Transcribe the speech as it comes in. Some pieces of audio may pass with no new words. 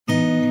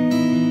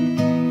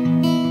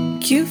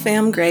Q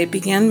Pham Gray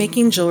began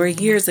making jewelry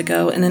years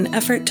ago in an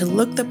effort to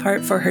look the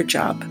part for her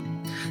job.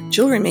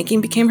 Jewelry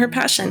making became her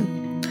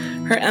passion.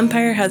 Her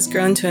empire has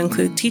grown to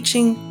include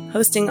teaching,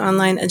 hosting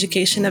online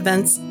education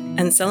events,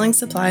 and selling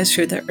supplies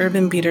through the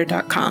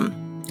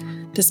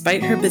urbanbeater.com.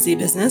 Despite her busy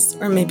business,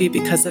 or maybe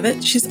because of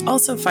it, she's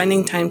also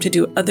finding time to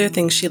do other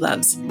things she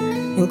loves,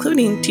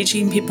 including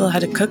teaching people how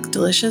to cook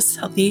delicious,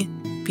 healthy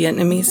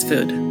Vietnamese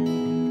food.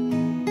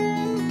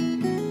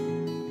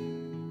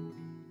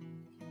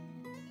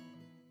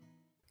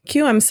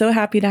 Q, I'm so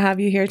happy to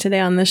have you here today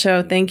on the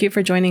show. Thank you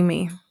for joining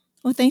me.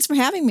 Well, thanks for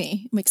having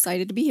me. I'm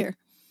excited to be here.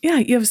 Yeah,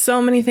 you have so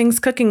many things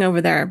cooking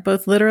over there,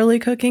 both literally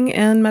cooking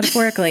and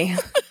metaphorically.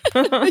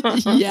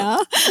 Yeah,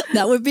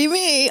 that would be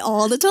me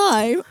all the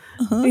time.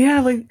 Uh-huh.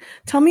 Yeah,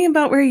 tell me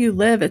about where you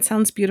live. It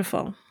sounds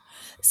beautiful.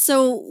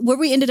 So where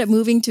we ended up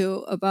moving to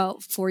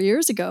about 4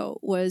 years ago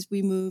was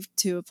we moved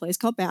to a place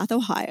called Bath,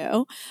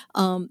 Ohio.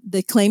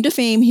 The claim to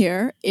fame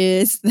here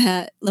is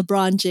that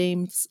LeBron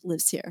James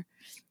lives here.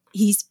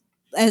 He's,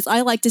 as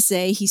I like to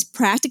say, he's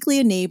practically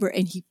a neighbor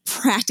and he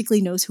practically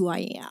knows who I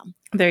am.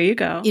 There you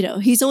go. You know,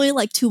 he's only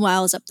like 2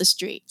 miles up the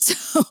street.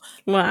 So,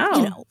 wow.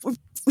 You know, we're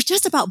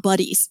just about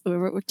buddies.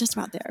 We're just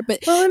about there.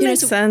 But well, it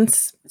makes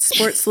sense.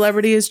 Sports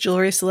celebrities,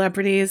 jewelry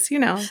celebrities,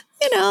 yeah.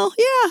 And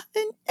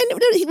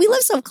we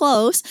live so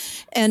close.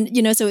 And,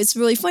 so it's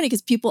really funny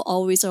because people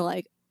always are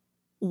like,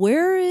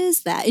 where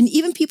is that? And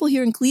even people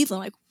here in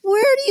Cleveland, like,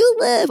 where do you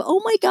live?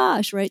 Oh my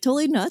gosh, right?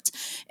 Totally nuts.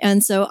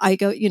 And so I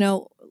go,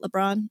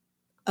 LeBron,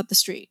 up the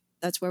street.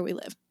 That's where we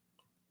live.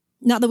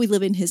 Not that we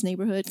live in his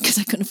neighborhood because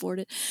I couldn't afford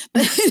it.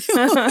 But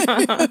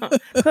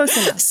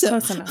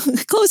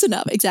Close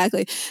enough,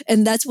 exactly.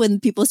 And that's when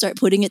people start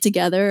putting it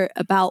together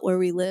about where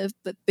we live.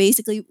 But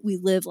basically, we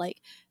live like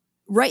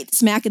right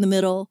smack in the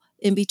middle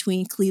in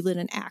between Cleveland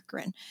and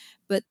Akron.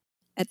 But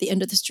at the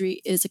end of the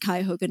street is a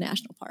Cuyahoga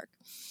National Park.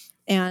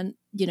 And,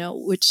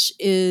 which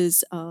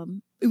is,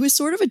 it was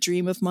sort of a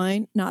dream of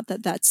mine. Not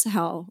that that's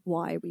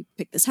why we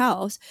picked this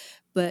house,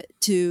 but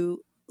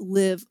to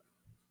live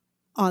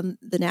on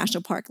the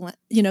national park.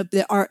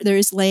 There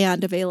is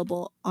land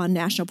available on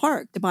national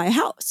park to buy a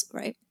house,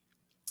 right?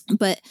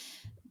 But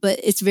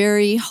it's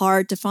very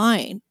hard to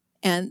find.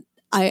 And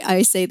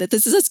I say that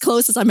this is as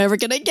close as I'm ever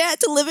going to get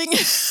to living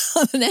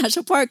on the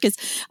national park because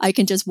I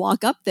can just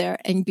walk up there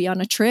and be on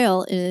a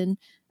trail in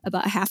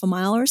about half a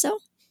mile or so.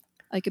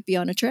 I could be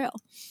on a trail.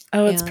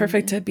 Oh, it's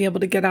perfect to be able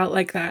to get out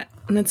like that.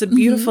 And it's a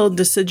beautiful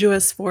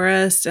deciduous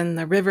forest and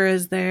the river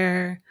is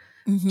there.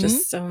 Mm-hmm.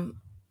 Just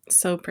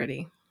so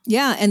pretty.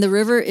 Yeah. And the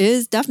river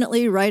is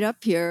definitely right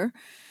up here.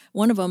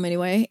 One of them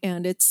anyway.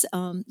 And it's,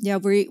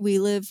 we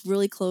live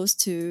really close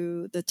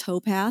to the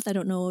towpath. I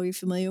don't know. Are you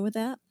familiar with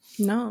that?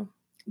 No.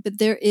 But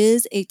there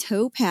is a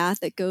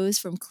towpath that goes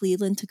from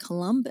Cleveland to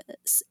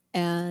Columbus.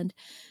 And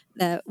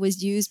that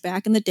was used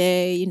back in the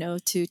day,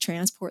 to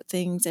transport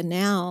things. And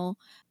now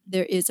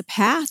there is a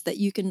path that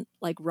you can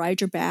like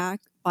ride your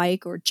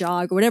bike or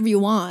jog or whatever you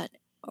want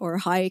or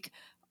hike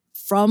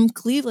from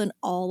Cleveland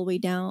all the way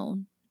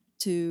down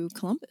to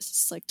Columbus.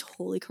 It's like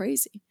totally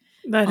crazy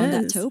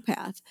that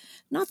towpath.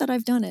 Not that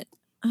I've done it.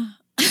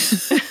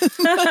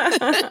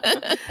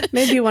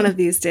 Maybe one of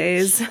these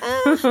days.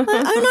 I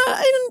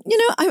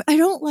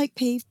don't like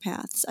paved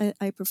paths.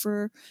 I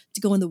prefer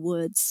to go in the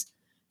woods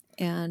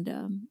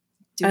and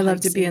I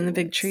love to be in the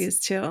big trees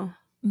too.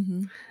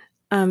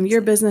 Mm-hmm.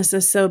 Your business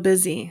is so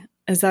busy.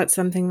 Is that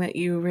something that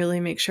you really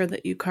make sure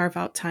that you carve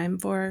out time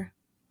for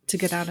to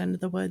get out into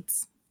the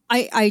woods?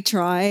 I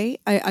try.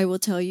 I will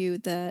tell you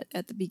that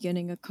at the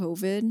beginning of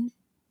COVID,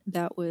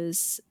 I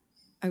was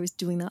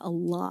doing that a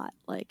lot.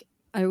 Like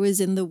I was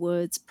in the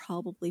woods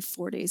probably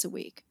 4 days a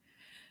week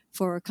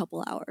for a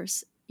couple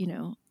hours.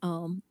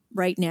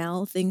 Right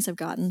now things have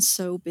gotten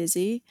so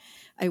busy.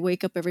 I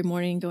wake up every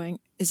morning going,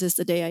 is this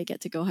the day I get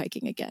to go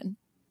hiking again?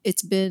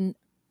 It's been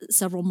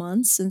several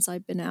months since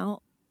I've been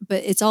out,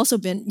 but it's also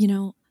been,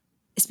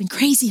 it's been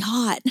crazy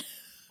hot.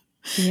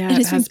 Yeah, and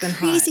it has been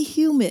crazy hot.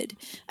 Humid.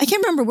 I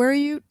can't remember. Where are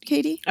you,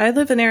 Katie? I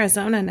live in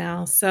Arizona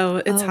now,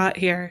 so it's hot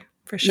here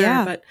for sure.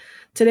 Yeah. But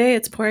today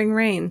it's pouring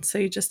rain, so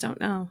you just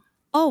don't know.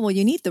 Oh, well,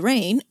 you need the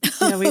rain.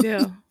 Yeah, we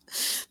do.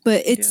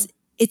 But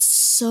it's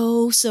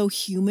so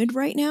humid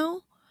right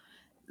now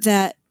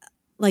that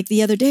like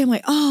the other day I'm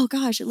like, oh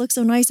gosh, it looks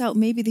so nice out.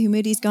 Maybe the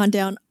humidity's gone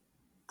down.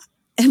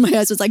 And my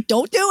husband's like,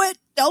 don't do it.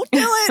 Don't do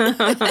it.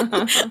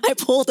 I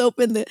pulled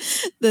open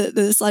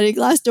the sliding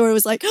glass door. It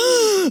was like,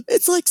 oh,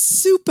 it's like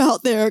soup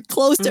out there.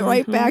 Closed it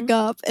right back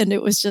up. And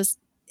it's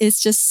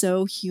just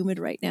so humid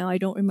right now. I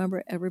don't remember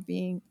it ever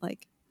being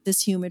like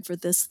this humid for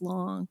this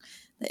long.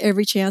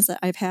 Every chance that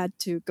I've had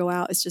to go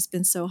out, it's just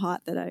been so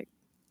hot that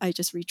I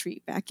just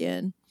retreat back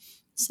in.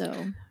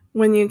 So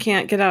when you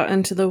can't get out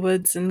into the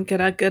woods and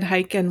get a good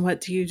hike in,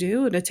 what do you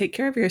do to take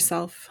care of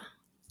yourself?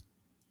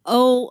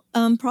 Oh,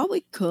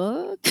 probably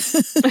cook.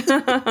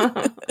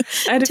 I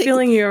had a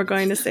feeling you were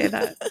going to say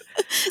that.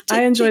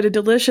 I enjoyed a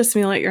delicious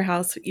meal at your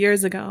house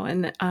years ago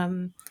and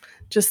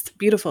just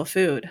beautiful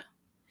food.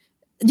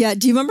 Yeah.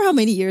 Do you remember how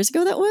many years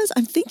ago that was?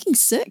 I'm thinking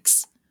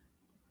 6.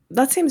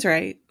 That seems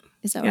right.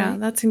 Is that Yeah, right?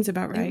 that seems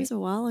about It right. was a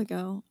while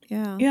ago.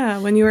 Yeah. Yeah,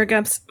 when you were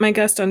my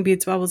guest on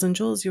Beads, Bubbles, and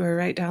Jewels, you were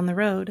right down the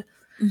road.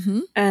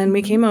 Mm-hmm. And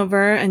we Mm-hmm. came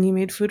over and you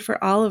made food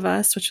for all of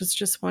us, which was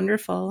just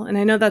wonderful. And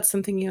I know that's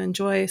something you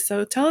enjoy.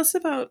 So tell us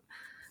about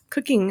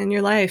cooking in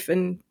your life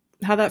and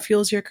how that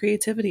fuels your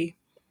creativity.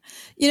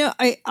 You know,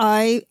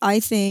 I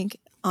think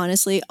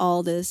honestly,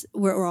 all this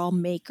we're all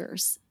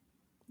makers,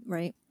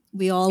 right?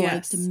 We all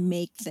like to Yes.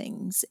 make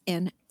things,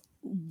 and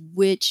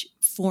which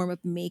form of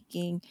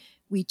making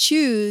we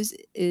choose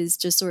is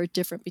just sort of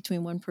different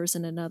between one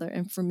person and another.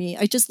 And for me,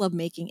 I just love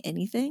making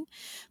anything,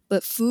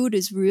 but food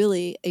is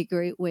really a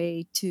great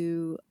way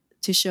to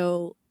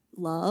show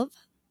love,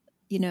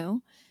 you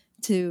know,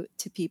 to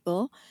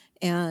people,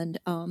 and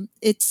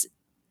it's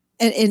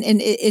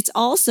it's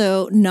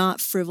also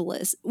not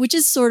frivolous, which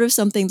is sort of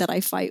something that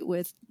I fight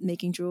with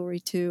making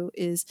jewelry too.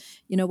 Is,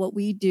 you know, what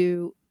we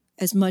do,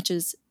 as much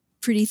as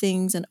pretty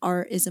things and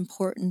art is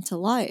important to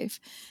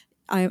life,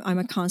 I'm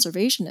a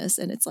conservationist,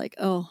 and it's like,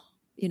 oh,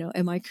 you know,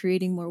 am I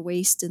creating more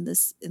waste in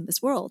this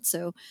world?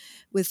 So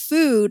with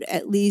food,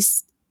 at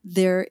least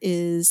there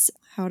is,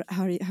 how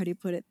do you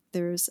put it?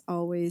 There's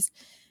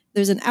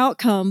an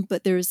outcome,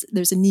 but there's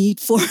a need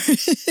for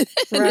it,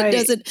 and Right.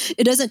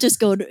 it doesn't just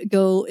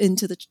go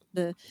into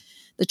the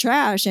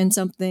trash. And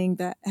something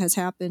that has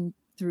happened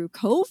through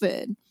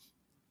COVID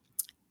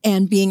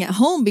and being at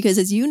home, because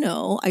as you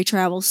know, I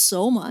travel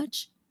so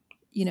much.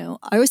 You know,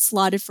 I was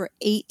slotted for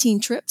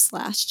 18 trips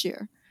last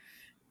year,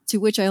 to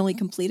which I only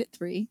completed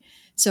 3.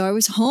 So I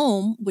was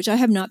home, which I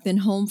have not been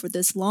home for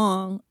this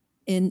long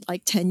in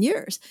like 10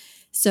 years.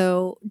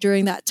 So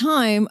during that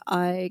time,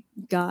 I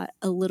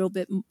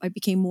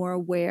became more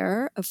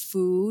aware of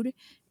food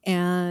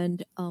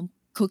and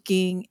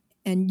cooking,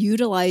 and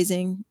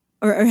utilizing,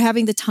 or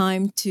having the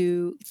time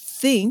to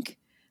think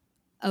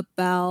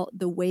about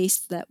the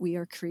waste that we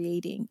are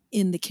creating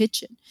in the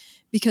kitchen,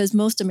 because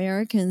most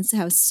Americans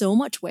have so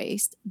much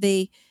waste.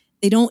 They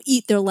don't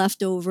eat their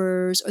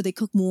leftovers, or they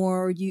cook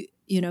more, or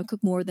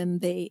cook more than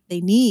they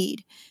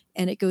need,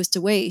 and it goes to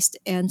waste.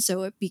 And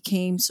so it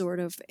became sort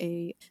of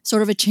a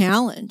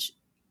challenge.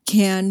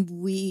 Can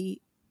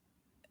we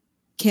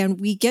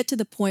get to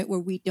the point where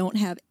we don't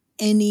have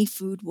any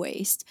food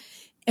waste?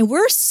 And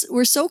we're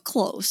so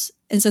close.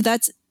 And so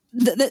these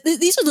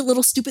are the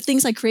little stupid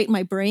things I create in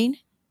my brain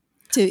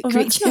to Well,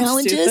 create that's not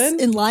challenges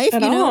stupid in life,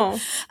 at you know? all.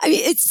 I mean,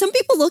 it's, some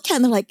people look at it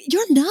and they're like,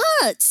 "You're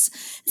nuts."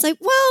 It's like,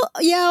 well,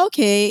 yeah,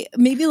 okay,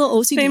 maybe a little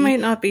OCD. They might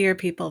not be your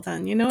people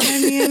then. You know what I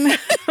mean?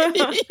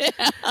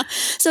 Yeah.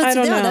 So I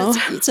don't know.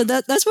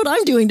 that's what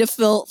I'm doing to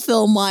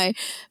fill my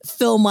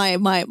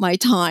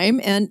time,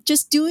 and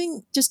just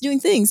doing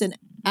things. And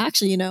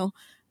actually, you know,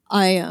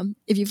 I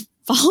if you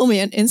follow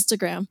me on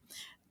Instagram,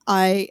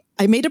 I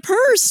made a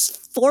purse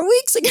 4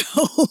 weeks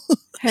ago.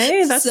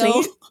 Hey, that's so,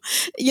 neat.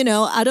 You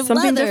know, out of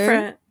Something leather.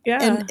 different. Yeah.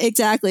 And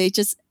exactly,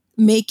 just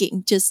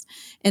making,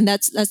 and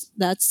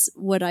that's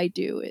what I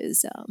do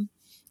is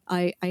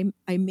I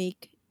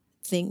make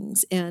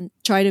things, and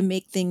try to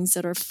make things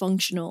that are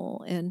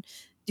functional, and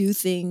do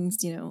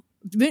things, you know,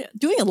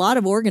 doing a lot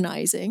of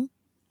organizing,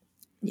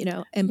 you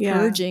know, and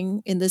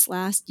purging in this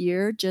last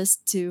year,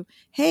 just to,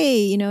 hey,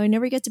 you know, I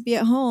never get to be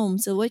at home,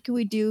 so what can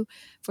we do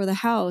for the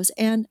house?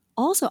 And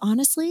also,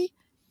 honestly,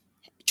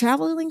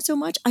 traveling so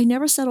much, I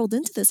never settled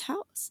into this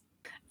house.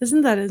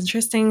 Isn't that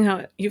interesting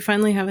how you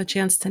finally have a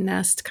chance to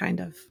nest, kind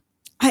of?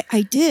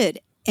 I did.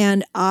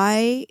 And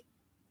I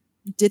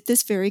did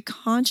this very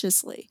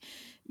consciously,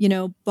 you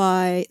know,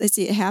 by, let's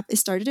see, it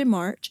started in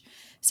March.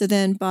 So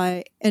then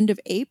by end of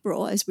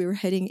April, as we were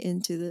heading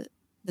into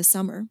the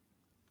summer,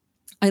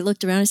 I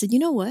looked around and said, you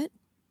know what?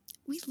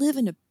 We live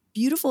in a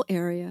beautiful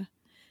area.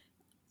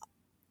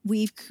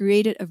 We've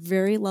created a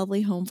very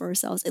lovely home for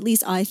ourselves. At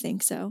least I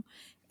think so.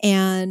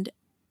 And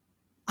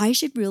I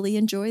should really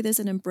enjoy this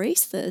and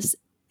embrace this.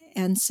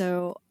 And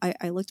so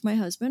I looked at my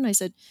husband and I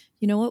said,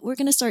 you know what, we're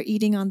going to start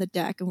eating on the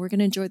deck, and we're going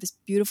to enjoy this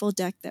beautiful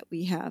deck that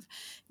we have.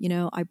 You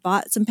know, I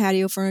bought some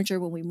patio furniture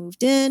when we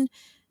moved in.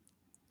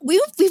 We've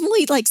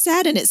only like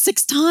sat in it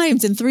 6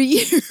 times in 3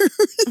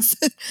 years.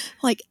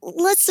 Like,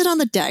 let's sit on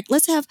the deck.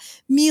 Let's have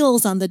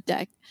meals on the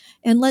deck,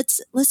 and let's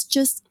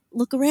just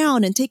look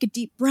around and take a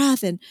deep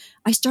breath. And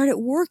I started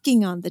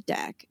working on the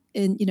deck.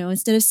 And, you know,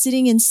 instead of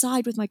sitting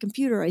inside with my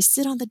computer, I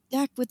sit on the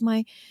deck with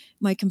my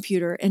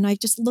computer, and I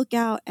just look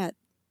out at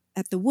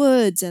the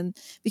woods. And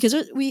because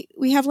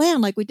we have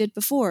land like we did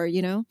before,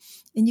 you know,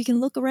 and you can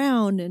look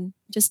around and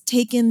just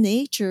take in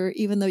nature,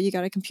 even though you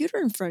got a computer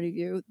in front of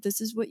you.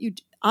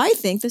 I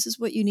think this is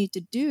what you need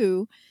to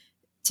do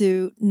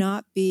to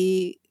not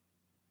be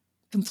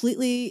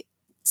completely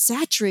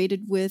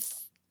saturated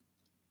with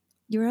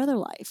your other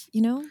life,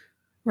 you know?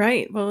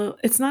 Right. Well,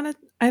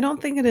 I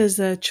don't think it is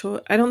a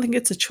choice. I don't think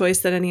it's a choice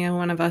that any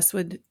one of us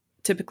would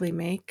typically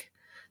make,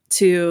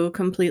 to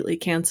completely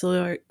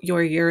cancel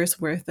your year's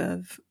worth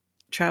of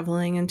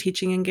traveling and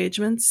teaching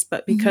engagements.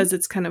 But because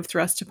it's kind of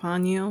thrust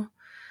upon you,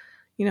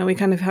 you know, we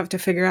kind of have to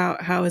figure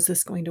out, how is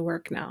this going to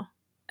work now?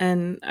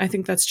 And I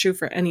think that's true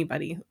for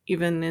anybody,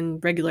 even in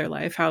regular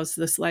life. How's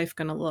this life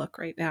going to look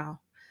right now?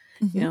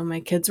 You know, my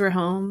kids were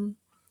home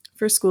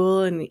for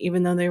school, and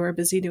even though they were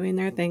busy doing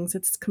their things,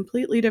 it's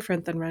completely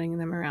different than running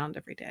them around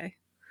every day.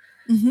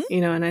 Mm-hmm.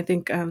 You know, and I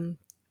think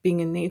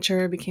being in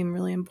nature became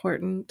really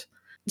important.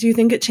 Do you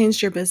think it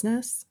changed your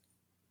business?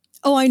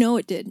 Oh, I know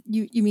it did.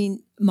 You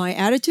mean my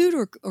attitude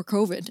or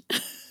COVID?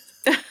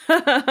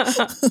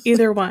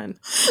 Either one,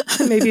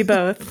 maybe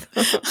both.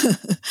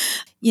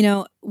 You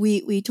know,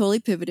 we totally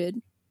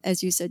pivoted.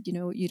 As you said, you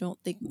know, you don't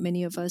think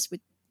many of us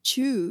would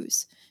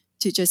choose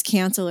to just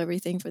cancel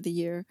everything for the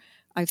year.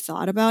 I've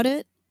thought about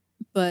it,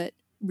 but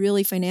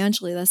really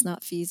financially, that's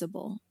not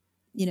feasible,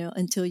 you know,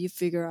 until you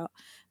figure out,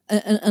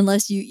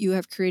 unless you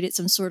have created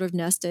some sort of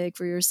nest egg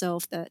for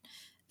yourself that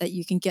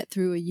you can get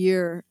through a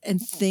year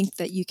and think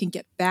that you can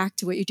get back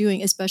to what you're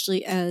doing,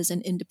 especially as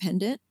an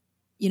independent.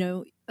 You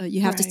know,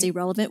 you have to stay Right.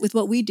 relevant with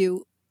what we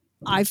do.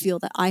 I feel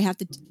that I have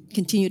to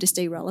continue to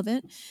stay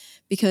relevant,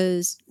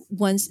 because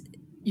once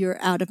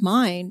you're out of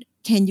mind,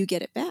 can you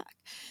get it back?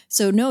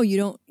 So no, you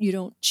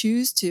don't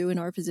choose to, in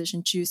our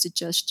position, choose to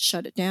just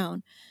shut it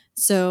down.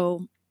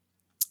 So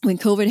when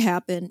COVID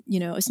happened, you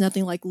know, it's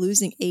nothing like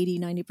losing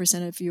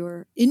 80-90% of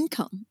your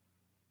income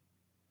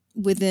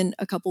within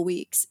a couple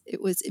weeks.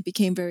 It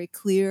became very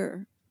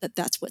clear that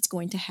that's what's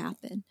going to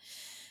happen.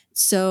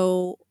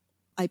 So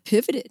I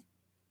pivoted.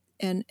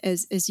 And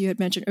as you had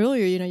mentioned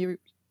earlier, you know,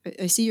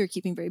 I see you're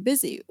keeping very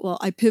busy. Well,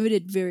 I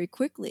pivoted very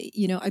quickly.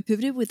 You know, I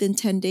pivoted within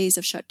 10 days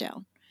of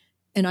shutdown,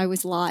 and I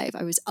was live.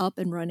 I was up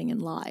and running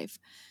and live.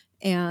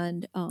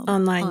 And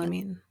Online, you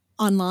mean?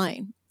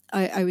 online,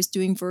 I was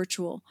doing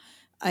virtual.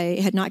 I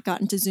had not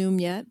gotten to Zoom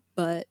yet,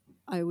 but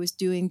I was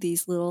doing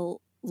these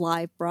little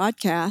live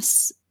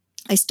broadcasts.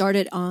 I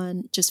started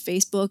on just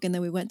Facebook, and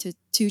then we went to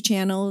 2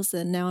 channels,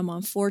 and now I'm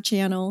on 4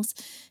 channels,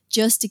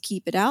 just to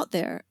keep it out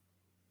there.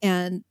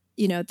 And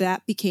you know,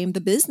 that became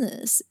the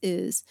business,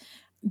 is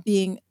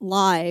being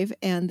live.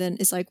 And then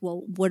it's like,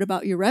 well, what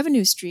about your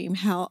revenue stream?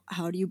 How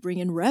do you bring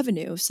in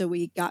revenue? So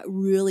we got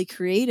really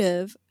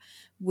creative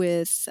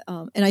with,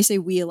 and I say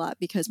we a lot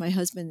because my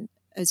husband,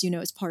 as you know,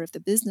 is part of the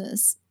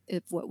business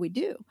of what we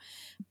do.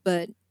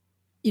 But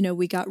you know,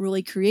 we got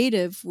really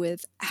creative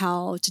with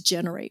how to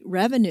generate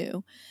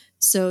revenue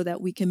so that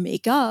we can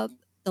make up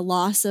the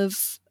loss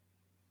of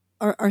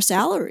our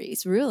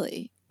salaries,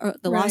 really, or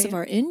the loss of Right.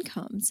 our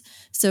incomes.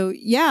 So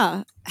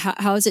yeah,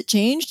 how has it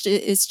changed?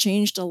 It's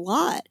changed a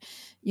lot.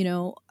 You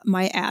know,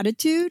 my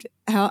attitude,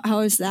 how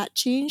has that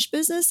changed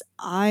business?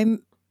 I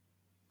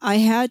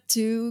had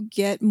to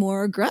get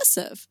more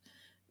aggressive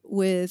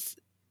with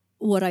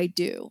what I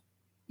do.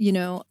 You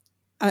know,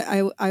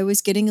 I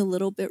was getting a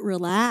little bit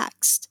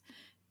relaxed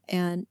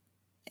and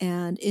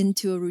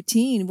into a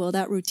routine. Well,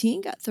 that routine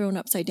got thrown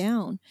upside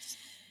down.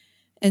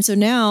 And so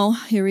now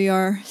here we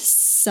are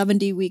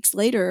 70 weeks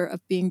later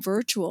of being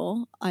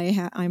virtual.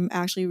 I'm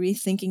actually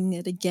rethinking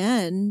it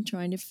again,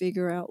 trying to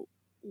figure out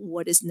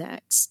what is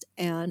next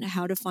and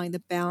how to find the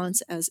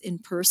balance as in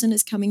person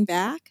is coming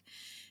back.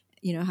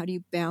 You know, how do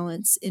you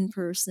balance in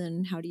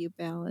person? How do you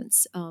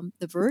balance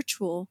the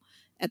virtual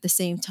at the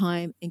same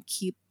time and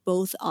keep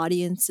both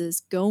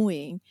audiences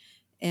going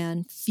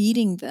and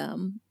feeding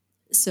them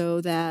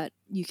so that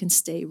you can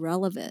stay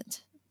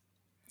relevant?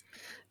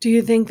 Do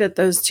you think that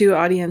those two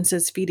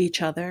audiences feed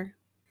each other?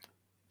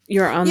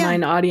 Your Yeah,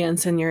 online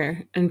audience and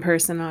your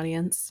in-person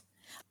audience?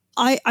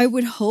 I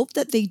would hope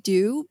that they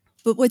do.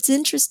 But what's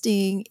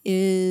interesting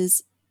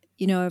is,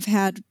 you know, I've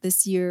had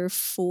this year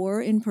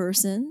 4 in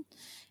person.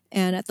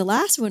 And at the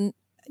last one,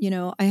 you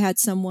know, I had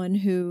someone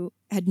who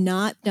had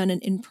not done an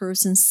in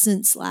person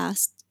since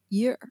last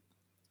year.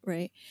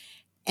 Right.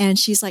 And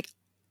she's like,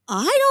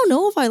 I don't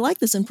know if I like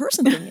this in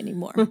person thing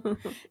anymore.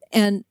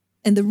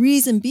 And the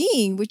reason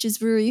being, which is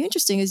very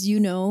interesting, as you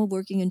know,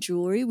 working in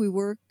jewelry, we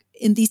work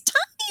in these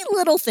tiny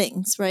little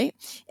things, right?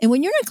 And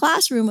when you're in a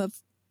classroom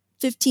of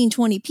 15,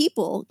 20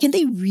 people, can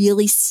they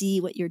really see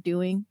what you're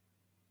doing?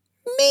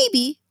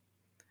 Maybe.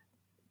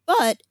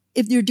 But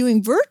if you're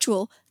doing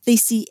virtual, they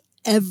see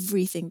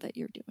everything that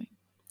you're doing.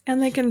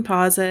 And they can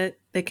pause it,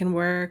 they can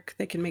work,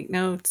 they can make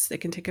notes, they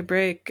can take a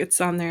break. It's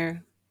on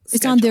their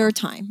It's on their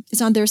schedule. time.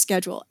 It's on their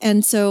schedule.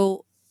 And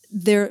so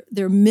they're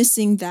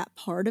missing that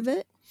part of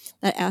it,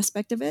 that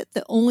aspect of it.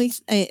 The only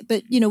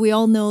but you know, we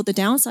all know the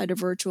downside of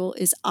virtual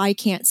is I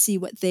can't see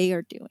what they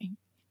are doing.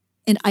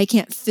 And I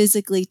can't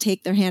physically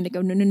take their hand and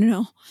go, no, no,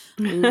 no,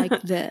 no,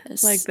 like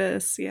this. Like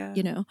this, yeah.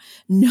 You know,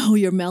 no,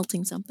 you're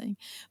melting something.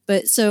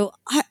 But so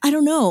I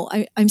don't know.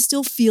 I'm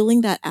still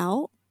feeling that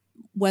out,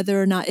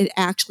 whether or not it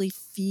actually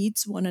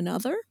feeds one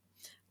another.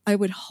 I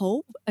would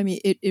hope. I mean,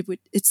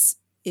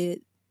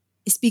 it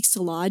speaks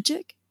to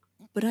logic,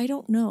 but I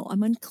don't know.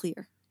 I'm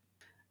unclear.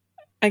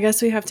 I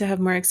guess we have to have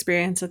more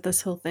experience at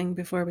this whole thing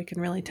before we can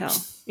really tell.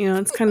 You know,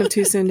 it's kind of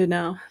too soon to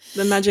know.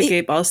 The magic It,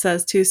 8 ball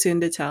says too soon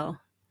to tell.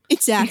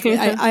 exactly.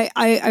 Yeah.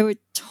 I would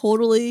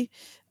totally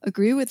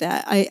agree with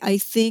that. I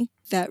think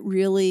that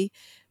really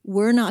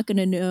we're not going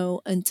to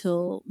know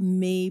until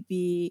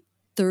maybe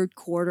third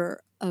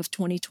quarter of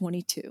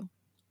 2022.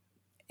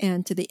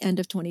 And to the end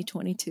of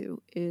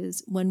 2022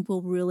 is when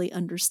we'll really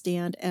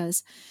understand,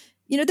 as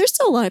there's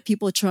still a lot of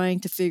people trying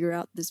to figure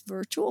out this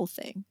virtual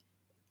thing,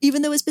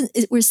 even though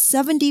we're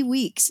 70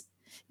 weeks.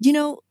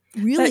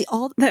 Really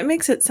that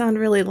makes it sound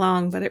really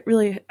long, but it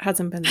really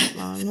hasn't been that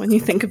long when you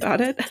think about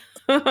it.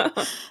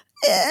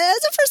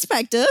 As a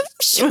perspective,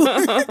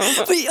 sure. But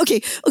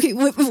okay,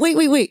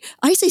 wait.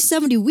 I say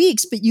 70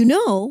 weeks, but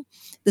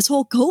this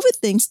whole COVID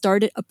thing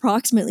started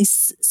approximately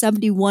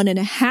 71 and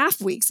a half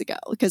weeks ago.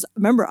 Because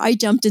remember, I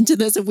jumped into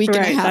this a week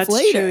and a half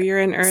later. True. You're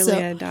an early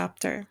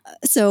adopter.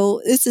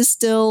 So this is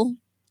still,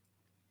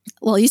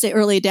 well, you say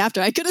early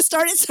adapter. I could have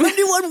started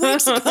 71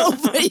 weeks ago,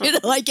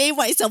 but I gave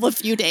myself a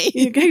few days.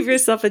 You gave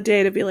yourself a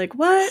day to be like,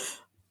 what?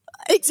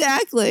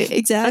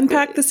 Exactly.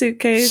 Unpack the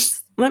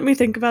suitcase. Let me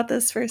think about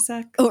this for a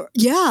sec.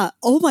 Yeah.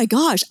 Oh my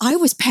gosh. I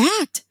was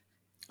packed.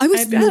 I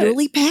was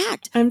literally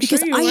packed.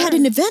 Because I had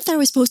an event that I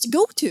was supposed to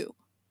go to.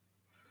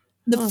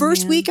 The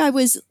first week I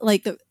was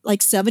like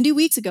 70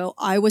 weeks ago,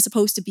 I was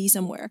supposed to be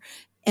somewhere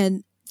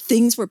and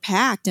things were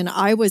packed. And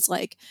I was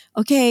like,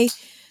 okay,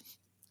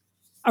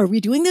 are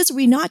we doing this? Are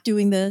we not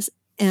doing this?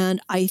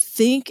 And I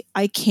think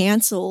I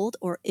canceled,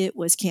 or it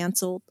was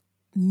canceled,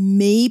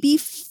 maybe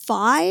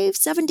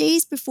 5-7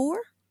 days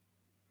before.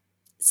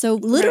 So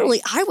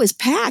literally I was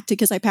packed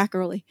because I pack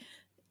early,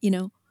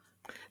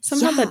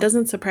 Somehow that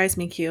doesn't surprise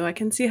me, Q. I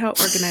can see how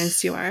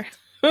organized you are.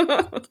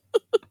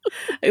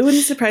 It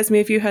wouldn't surprise me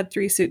if you had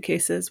 3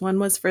 suitcases. One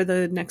was for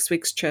the next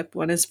week's trip,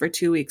 one is for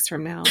 2 weeks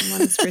from now, and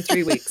one is for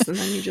 3 weeks, and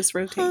then you just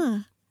rotate.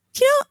 I've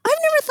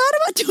never thought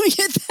about doing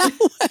it that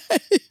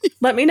way.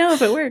 Let me know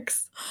if it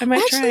works. I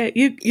might try it.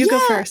 You go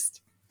first.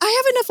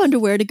 I have enough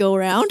underwear to go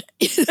around.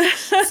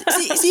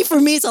 see,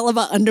 for me, it's all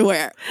about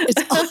underwear.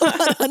 It's all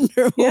about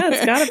underwear. Yeah,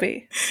 it's gotta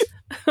be.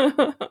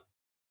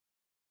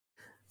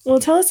 Well,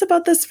 tell us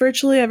about this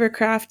Virtually Ever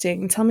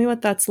Crafting. Tell me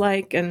what that's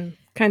like and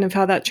kind of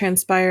how that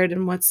transpired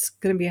and what's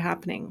going to be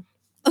happening.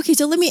 Okay,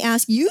 so let me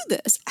ask you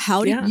this.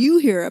 How did you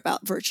hear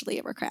about Virtually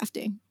Ever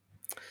Crafting?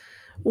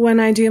 When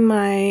I do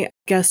my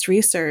guest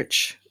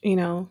research,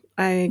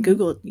 I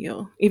Googled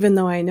you. Even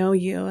though I know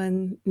you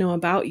and know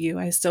about you,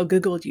 I still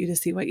Googled you to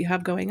see what you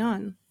have going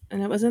on.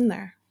 And it was in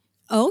there.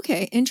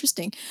 Okay,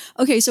 interesting.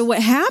 Okay, so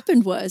what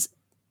happened was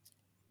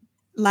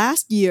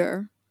last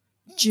year,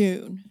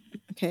 June,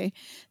 okay,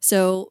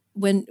 so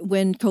when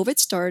COVID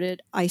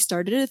started, I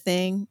started a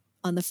thing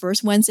on the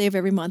first Wednesday of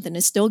every month, and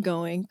it's still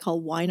going,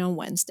 called Wine on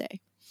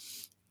Wednesday.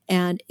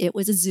 And it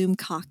was a Zoom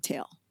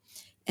cocktail.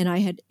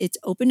 And it's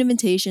open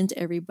invitation to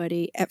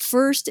everybody. At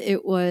first,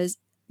 it was,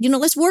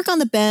 let's work on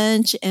the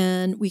bench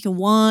and we can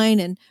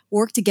wine and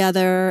work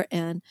together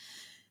and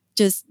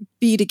just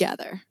be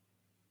together.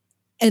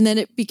 And then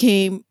it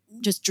became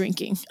just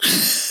drinking.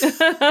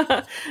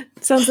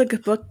 Sounds like a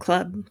book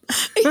club.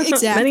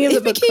 Exactly. Many of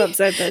the book clubs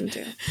I've been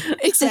to.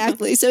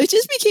 Exactly. So it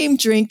just became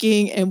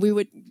drinking, and we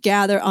would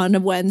gather on a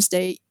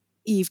Wednesday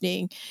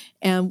evening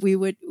and we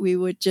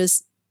would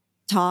just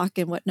talk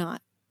and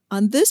whatnot.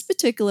 On this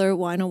particular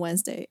Wine on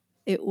Wednesday,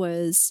 it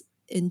was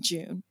in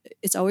June.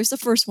 It's always the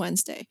first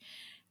Wednesday.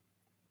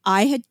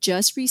 I had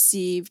just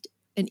received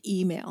an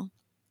email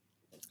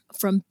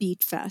from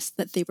BeatFest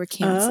that they were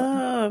canceling.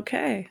 Oh,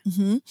 okay.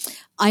 Mm-hmm.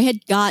 I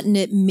had gotten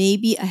it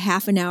maybe a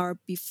half an hour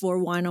before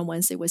Wine on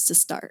Wednesday was to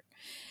start.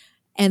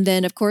 And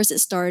then, of course, it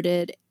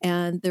started,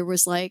 and there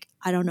was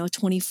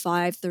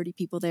 25, 30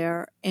 people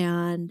there.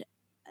 And,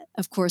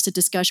 of course, the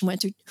discussion went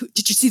to,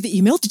 did you see the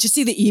email? Did you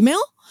see the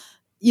email?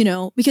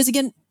 Because,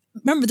 again,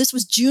 remember, this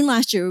was June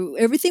last year.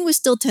 Everything was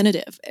still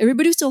tentative.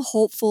 Everybody was still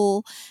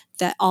hopeful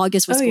that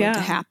August was going to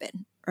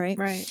happen, right?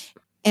 Right.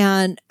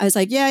 And I was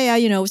like, yeah,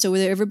 so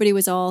everybody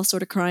was all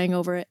sort of crying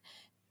over it.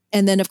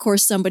 And then, of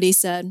course, somebody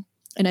said,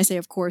 and I say,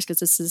 of course, because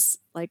this is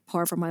like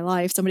par for my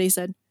life. Somebody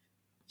said,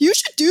 you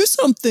should do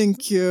something,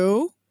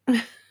 Q.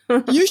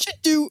 You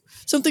should do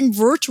something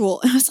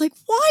virtual. And I was like,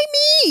 why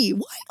me?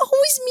 Why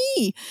always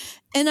me?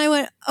 And I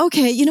went,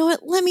 okay, you know what?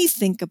 Let me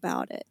think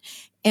about it.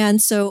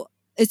 And so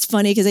it's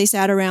funny because they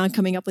sat around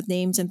coming up with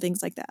names and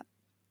things like that.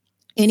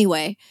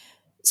 Anyway,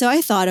 so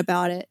I thought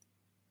about it.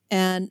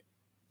 And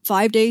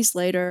 5 days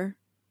later,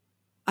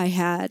 I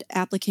had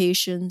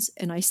applications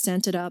and I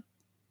sent it up.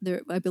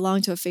 I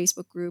belong to a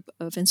Facebook group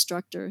of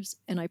instructors,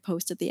 and I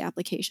posted the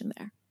application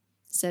there.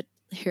 Said,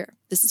 here,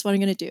 this is what I'm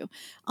going to do.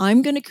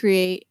 I'm going to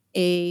create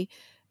a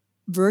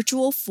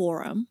virtual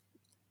forum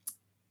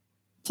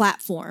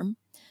platform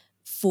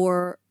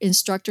for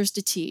instructors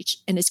to teach,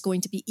 and it's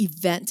going to be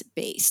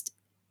event-based.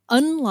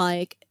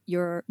 Unlike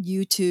your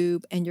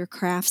YouTube and your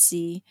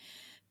Craftsy,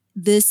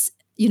 this,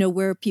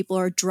 where people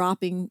are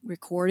dropping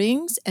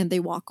recordings and they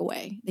walk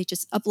away. They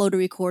just upload a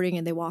recording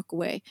and they walk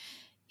away.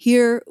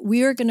 Here,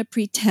 we are going to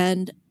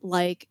pretend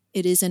like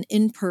it is an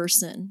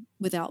in-person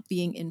without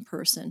being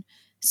in-person,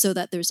 so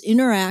that there's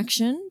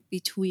interaction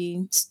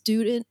between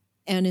student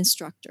and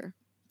instructor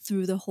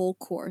through the whole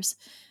course.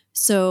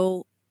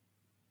 So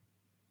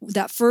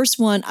that first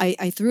one,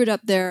 I threw it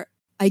up there.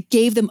 I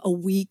gave them a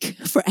week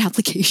for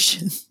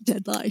application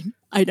deadline.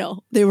 I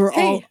know. They were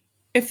all...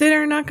 If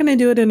they're not going to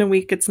do it in a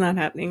week, it's not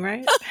happening,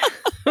 right?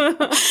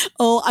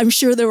 Oh, I'm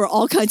sure there were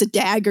all kinds of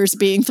daggers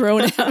being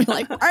thrown at me.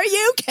 Like, are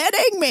you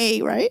kidding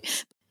me?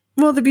 Right?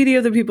 Well, the beauty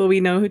of the people we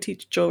know who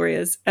teach jewelry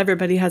is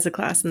everybody has a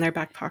class in their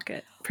back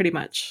pocket, pretty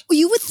much.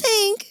 You would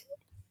think.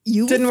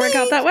 Didn't work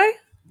out that way?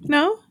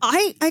 No?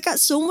 I got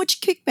so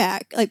much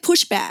kickback, like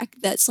pushback,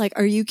 that's like,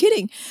 are you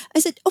kidding? I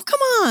said, oh, come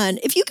on.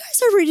 If you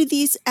guys are reading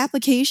these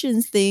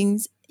applications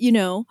things,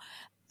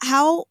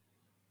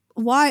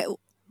 why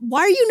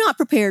are you not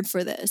prepared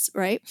for this?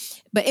 Right.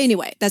 But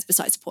anyway, that's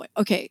besides the point.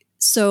 Okay.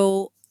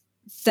 So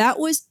that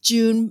was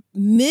June,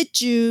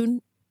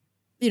 mid-June,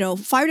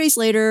 5 days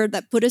later,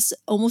 that put us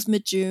almost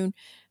mid-June.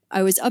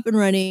 I was up and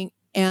running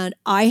and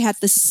I had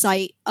the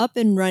site up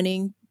and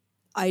running.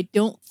 I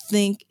don't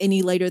think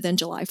any later than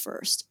July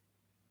 1st.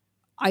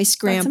 I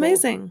scrambled.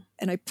 That's amazing.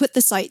 And I put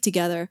the site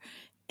together.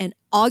 And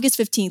August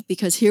 15th,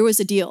 because here was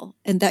the deal.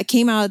 And that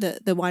came out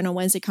of the Wine on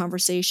Wednesday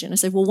conversation. I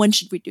said, well, when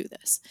should we do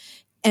this?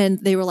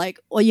 And they were like,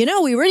 well,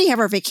 we already have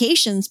our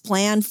vacations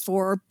planned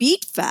for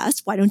Bead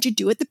Fest. Why don't you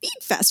do it the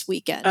Bead Fest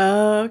weekend?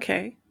 Oh,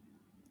 okay.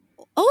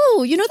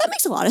 Oh, that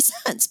makes a lot of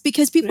sense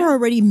because people are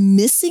already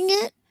missing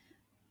it.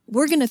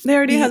 They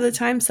already have the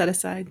time set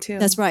aside too.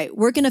 That's right.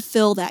 We're going to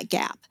fill that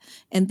gap.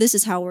 And this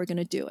is how we're going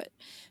to do it.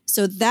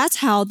 So that's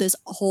how this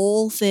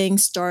whole thing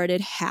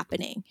started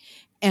happening.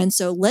 And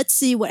so let's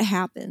see what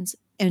happens.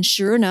 And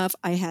sure enough,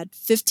 I had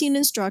 15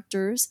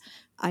 instructors.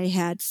 I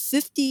had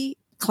 50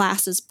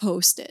 classes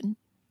posted.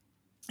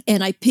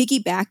 And I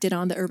piggybacked it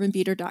on the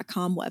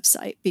urbanbeater.com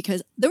website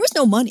because there was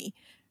no money.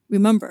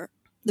 Remember,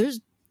 there's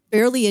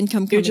barely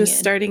income coming in. You're just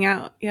starting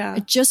out. Yeah.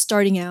 Just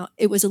starting out.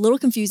 It was a little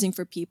confusing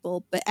for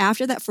people. But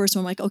after that first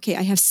one, I'm like, okay,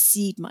 I have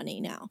seed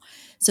money now.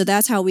 So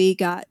that's how we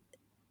got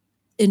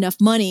enough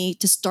money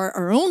to start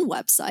our own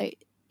website,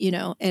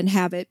 and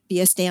have it be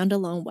a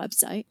standalone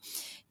website.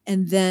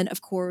 And then,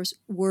 of course,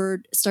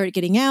 word started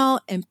getting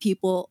out and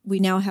we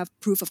now have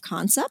proof of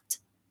concept,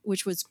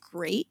 which was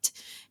great.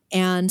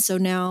 And so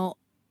now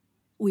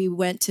we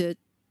went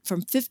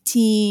from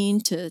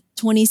 15 to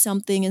 20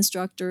 something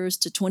instructors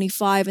to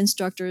 25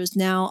 instructors.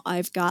 Now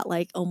I've got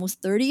like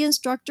almost 30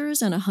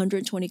 instructors and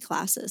 120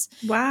 classes.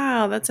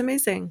 Wow, that's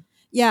amazing.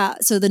 Yeah.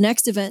 So the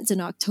next event's in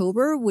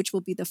October, which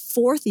will be the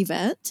 4th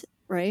event,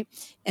 right?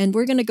 And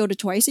we're going to go to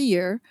twice a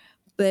year,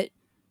 but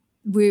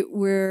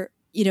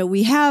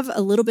we have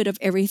a little bit of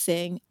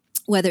everything,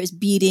 whether it's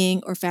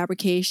beading or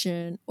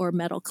fabrication or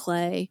metal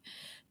clay.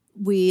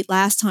 We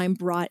last time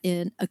brought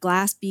in a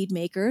glass bead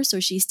maker,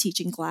 so she's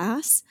teaching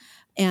glass.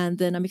 And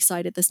then I'm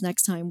excited this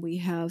next time we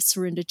have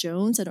Serinda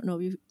Jones. I don't know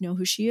if you know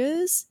who she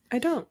is. I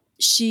don't.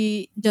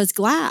 She does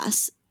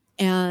glass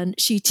and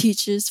she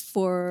teaches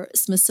for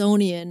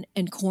Smithsonian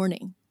and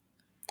Corning.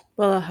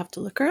 Well, I'll have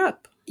to look her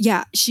up.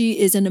 Yeah, she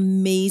is an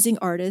amazing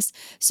artist.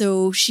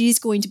 So she's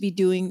going to be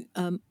doing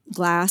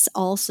glass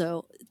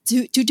also,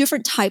 two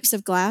different types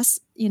of glass.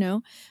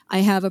 I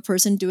have a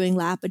person doing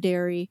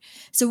lapidary.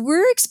 So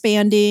we're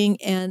expanding,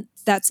 and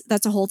that's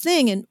a whole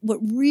thing. And what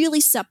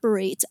really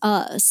separates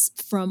us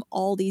from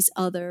all these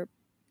other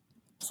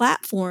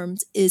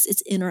platforms is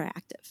it's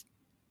interactive.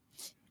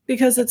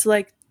 Because it's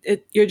like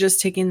you're just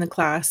taking the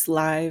class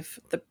live.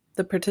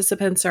 The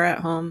participants are at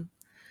home.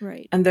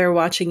 Right. And they're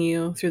watching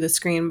you through the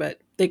screen, but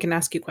they can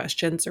ask you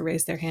questions or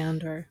raise their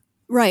hand or.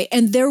 Right.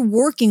 And they're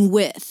working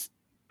with.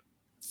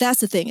 That's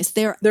the thing, is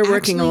they're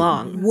working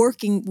along.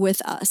 Working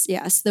with us.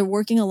 Yes, they're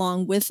working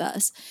along with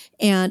us.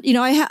 And,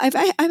 I've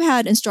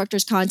had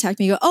instructors contact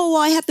me and go, oh,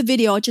 well, I have the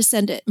video. I'll just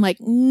send it. I'm like,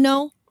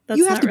 no, that's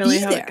you have not to really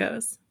be how there. It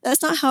goes.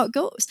 That's not how it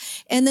goes.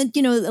 And then,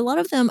 a lot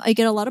of them, I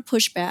get a lot of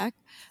pushback.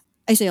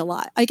 I say a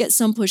lot. I get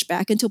some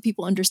pushback until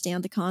people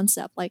understand the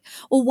concept. Like,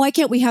 well, why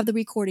can't we have the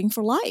recording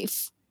for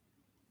life?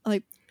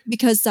 Like,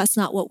 because that's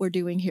not what we're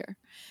doing here.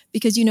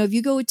 Because, if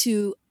you go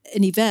to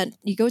an event,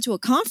 you go to a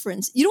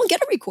conference, you don't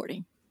get a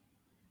recording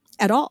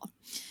at all.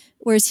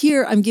 Whereas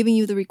here, I'm giving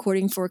you the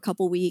recording for a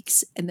couple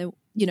weeks and then,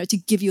 to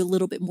give you a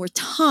little bit more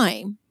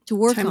time to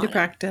work on it. Time to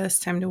practice,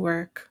 time to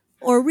work.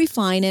 Or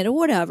refine it or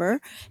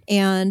whatever.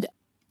 And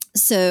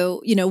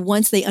so,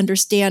 once they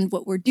understand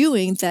what we're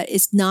doing, that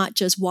it's not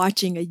just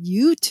watching a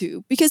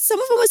YouTube, because some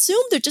of them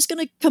assume they're just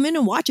going to come in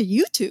and watch a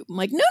YouTube. I'm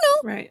like, no.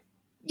 Right.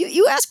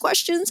 You ask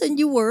questions and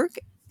you work.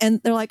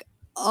 And they're like,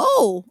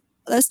 oh,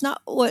 that's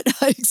not what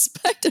I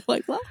expected.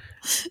 Like, well.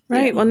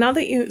 Right. Yeah. Well, now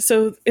that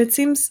so it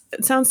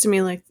sounds to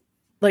me like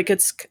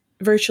it's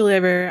Virtually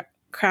Ever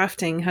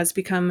Crafting has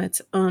become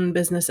its own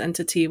business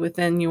entity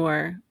within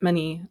your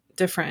many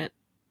different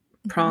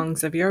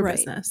prongs of your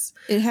business.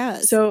 It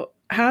has. So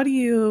how do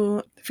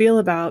you feel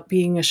about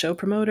being a show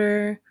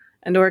promoter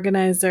and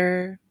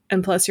organizer?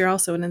 And plus you're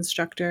also an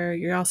instructor.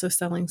 You're also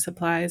selling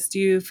supplies. Do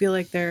you feel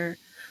like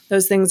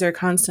those things are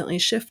constantly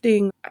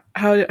shifting?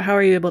 How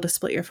are you able to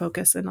split your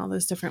focus in all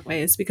those different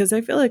ways? Because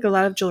I feel like a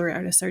lot of jewelry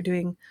artists are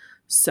doing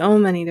so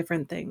many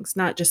different things,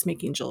 not just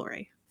making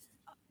jewelry.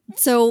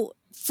 So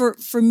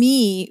for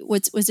me,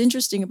 what's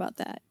interesting about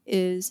that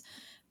is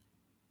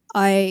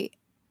I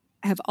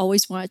have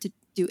always wanted to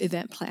do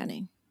event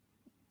planning,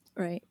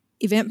 right?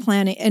 Event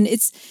planning. And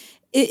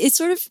it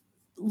sort of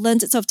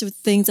lends itself to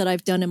things that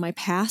I've done in my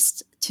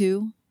past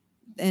too.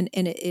 and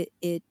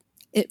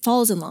it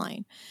falls in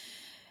line.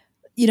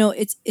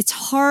 It's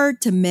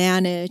hard to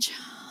manage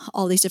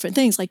all these different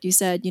things. Like you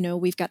said,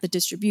 we've got the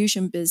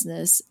distribution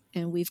business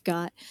and we've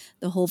got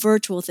the whole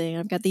virtual thing.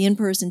 I've got the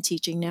in-person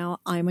teaching. Now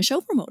I'm a show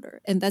promoter,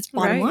 and that's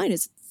bottom line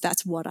is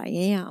that's what I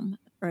am.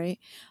 Right.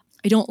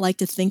 I don't like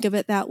to think of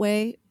it that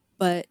way,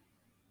 but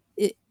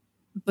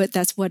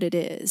that's what it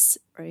is.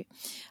 Right.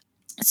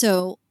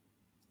 So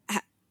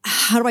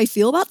how do I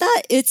feel about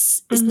that?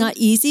 It's not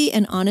easy.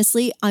 And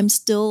honestly, I'm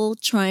still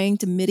trying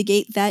to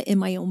mitigate that in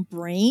my own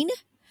brain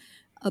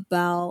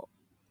about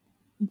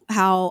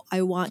how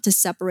I want to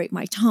separate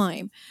my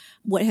time.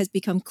 What has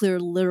become clear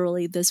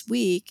literally this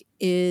week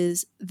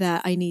is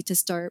that I need to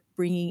start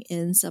bringing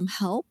in some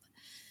help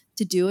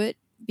to do it.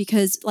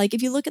 Because like,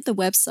 if you look at the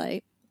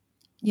website,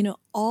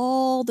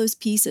 all those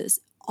pieces,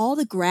 all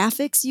the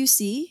graphics you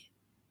see,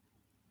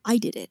 I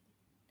did it.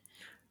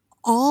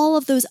 All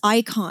of those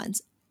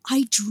icons,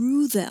 I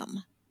drew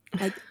them.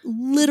 Like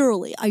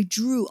literally, I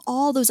drew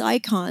all those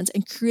icons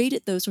and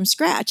created those from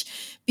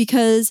scratch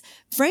because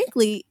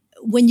frankly,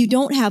 when you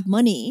don't have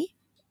money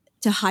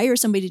to hire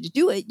somebody to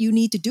do it, you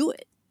need to do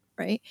it,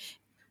 right?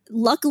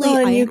 Luckily,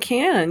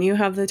 you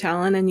have the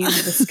talent and you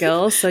have the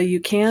skill, so you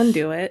can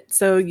do it.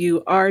 So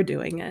you are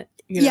doing it,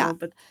 know,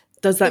 but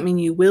does that mean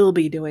you will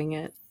be doing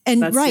it?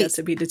 And that's yet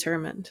to be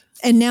determined.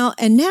 And now,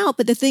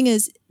 but the thing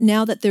is,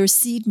 now that there's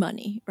seed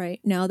money,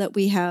 right? Now that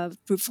we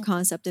have proof of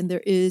concept and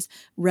there is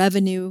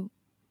revenue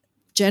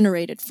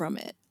generated from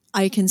it,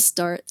 I can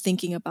start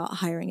thinking about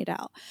hiring it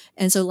out.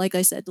 And so, like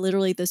I said,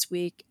 literally this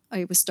week,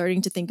 I was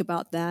starting to think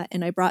about that.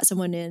 And I brought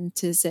someone in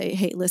to say,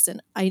 hey,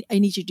 listen, I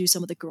need you to do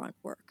some of the grunt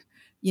work.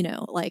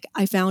 Like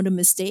I found a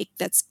mistake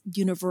that's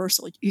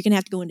universal. You're going to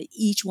have to go into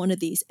each one of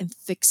these and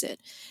fix it.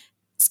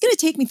 It's going to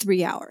take me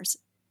 3 hours.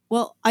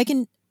 Well, I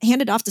can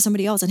hand it off to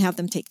somebody else and have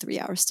them take 3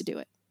 hours to do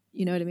it.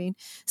 You know what I mean?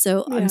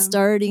 So I'm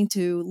starting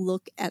to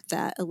look at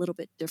that a little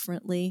bit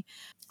differently.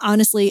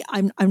 Honestly,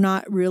 I'm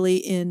not really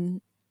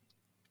in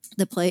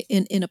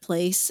a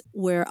place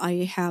where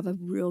I have a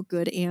real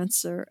good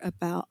answer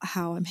about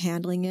how I'm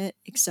handling it,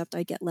 except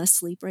I get less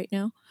sleep right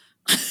now.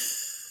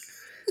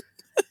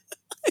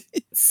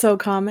 So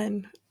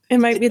common. It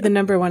might be the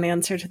number one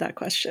answer to that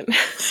question.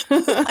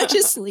 I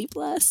just sleep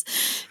less,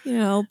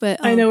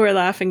 but I know we're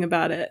laughing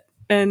about it.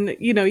 And,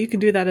 you can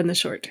do that in the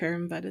short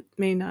term, but it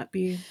may not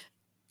be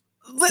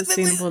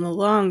sustainable in the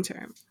long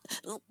term.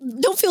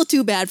 Don't feel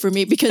too bad for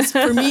me, because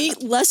for me,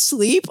 less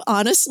sleep,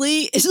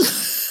 honestly, is...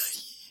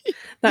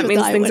 That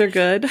means things are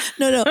good.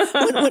 No.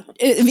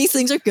 It means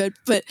things are good,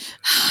 but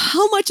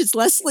how much is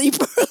less sleep,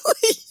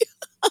 really?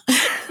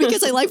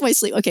 Because I like my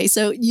sleep. Okay,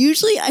 so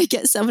usually I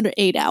get 7 or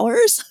 8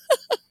 hours.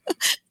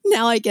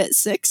 Now I get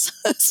 6,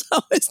 so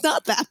it's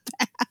not that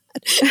bad.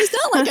 It's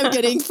not like I'm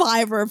getting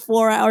 5 or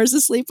 4 hours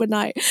of sleep a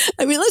night.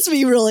 I mean, let's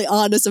be really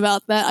honest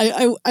about that.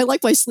 I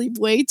like my sleep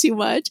way too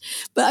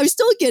much, but I'm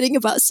still getting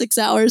about 6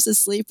 hours of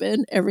sleep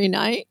in every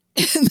night.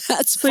 And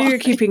that's so fine. You're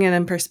keeping it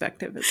in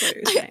perspective, is what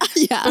you're saying.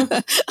 Yeah.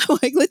 I'm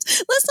like,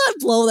 let's not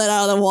blow that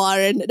out of the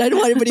water. And I don't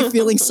want anybody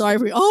feeling sorry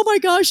for me. Oh my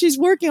gosh, she's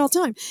working all the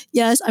time.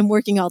 Yes, I'm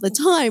working all the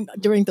time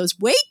during those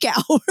wake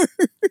hours,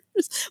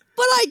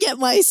 but I get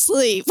my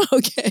sleep.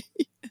 Okay.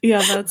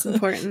 Yeah, that's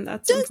important.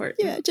 That's important.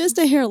 Yeah, just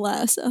a hair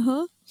less.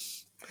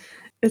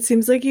 It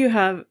seems like you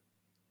have,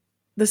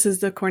 this is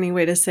the corny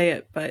way to say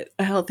it, but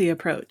a healthy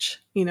approach.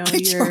 You've got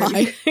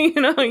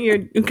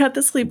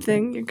the sleep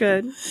thing. You're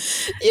good.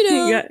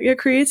 You got your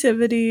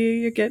creativity.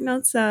 You're getting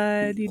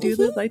outside. You do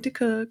like to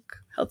cook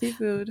healthy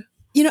food.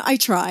 I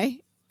try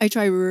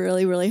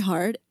really, really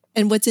hard.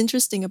 And what's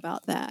interesting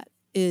about that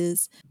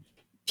is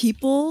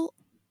people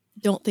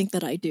don't think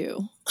that I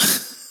do.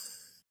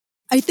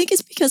 I think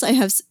it's because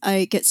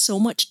I get so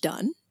much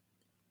done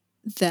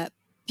that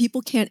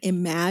people can't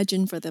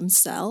imagine for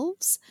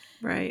themselves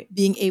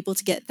being able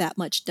to get that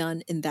much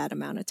done in that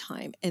amount of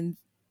time. And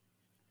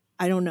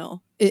I don't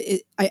know.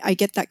 I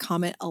get that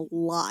comment a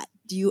lot.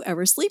 Do you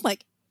ever sleep?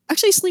 Like,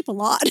 actually I sleep a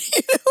lot.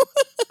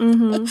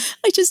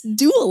 I just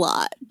do a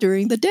lot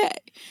during the day.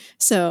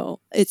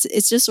 So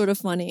it's just sort of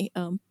funny.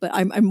 But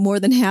I'm more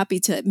than happy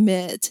to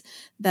admit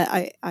that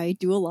I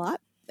do a lot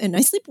and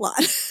I sleep a lot.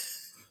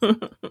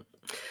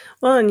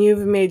 Well, and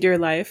you've made your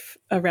life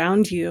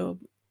around you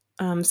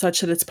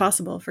such that it's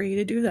possible for you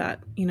to do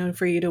that,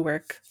 for you to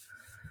work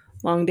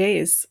long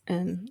days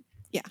and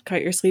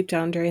cut your sleep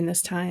down during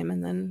this time.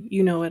 And then,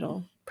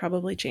 it'll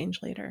probably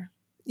change later.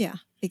 Yeah,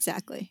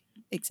 exactly.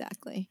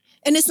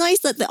 And it's nice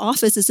that the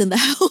office is in the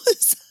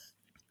house.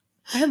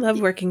 I love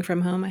working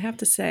from home, I have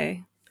to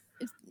say.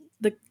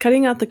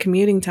 Cutting out the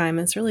commuting time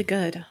is really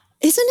good.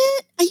 Isn't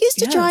it? I used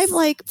to drive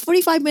like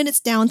 45 minutes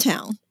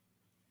downtown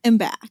and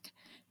back.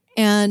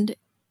 And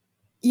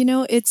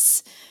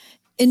it's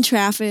in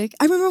traffic.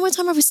 I remember one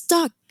time I was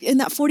stuck in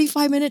that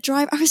 45-minute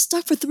drive. I was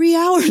stuck for 3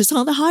 hours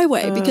on the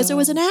highway because there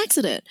was an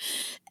accident.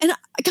 And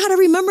I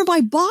remember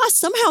my boss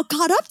somehow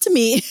caught up to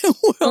me.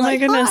 My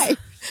goodness. Hi.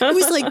 It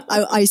was like,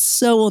 I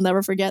so will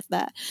never forget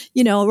that.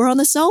 We're on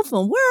the cell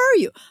phone. Where are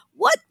you?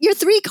 What? You're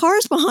 3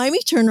 cars behind me?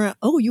 Turn around.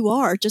 Oh, you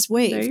are. Just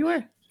wave. There you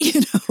are.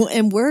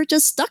 and we're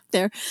just stuck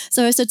there.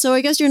 So I said, so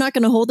I guess you're not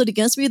going to hold it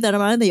against me that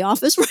I'm out of the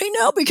office right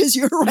now because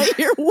you're right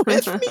here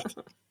with me,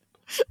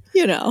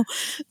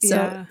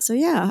 So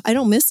yeah, I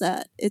don't miss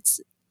that.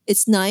 It's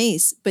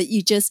nice, but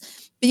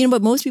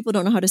but most people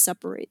don't know how to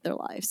separate their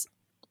lives.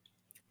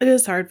 It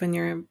is hard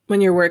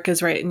when your work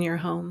is right in your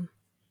home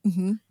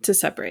to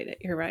separate it.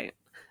 You're right.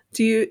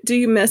 Do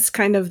you miss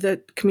kind of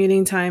the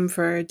commuting time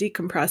for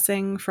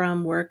decompressing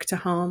from work to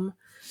home?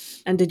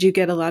 And did you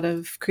get a lot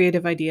of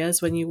creative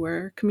ideas when you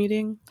were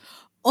commuting?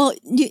 Well,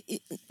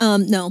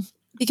 no,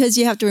 because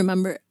you have to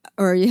remember,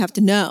 or you have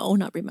to know,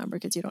 not remember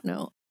because you don't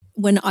know.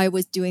 When I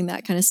was doing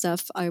that kind of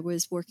stuff, I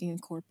was working in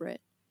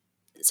corporate.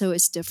 So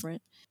it's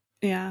different.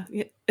 Yeah.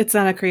 It's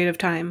not a creative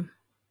time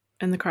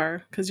in the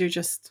car because you're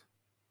just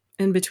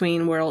in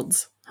between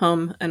worlds,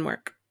 home and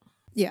work.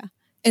 Yeah.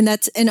 And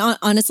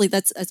honestly,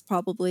 that's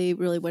probably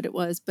really what it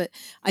was. But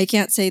I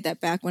can't say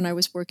that back when I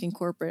was working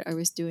corporate, I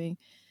was doing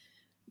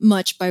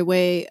much by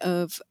way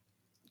of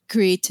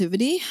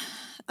creativity.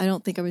 I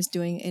don't think I was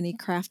doing any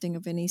crafting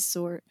of any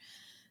sort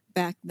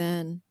back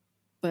then.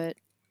 But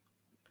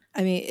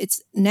I mean,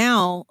 it's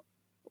now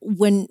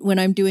when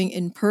I'm doing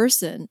in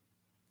person,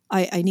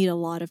 I need a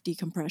lot of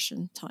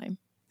decompression time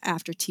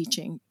after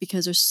teaching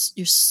because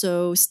you're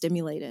so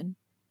stimulated.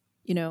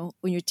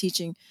 When you're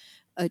teaching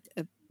a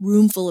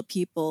room full of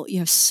people, you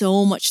have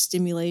so much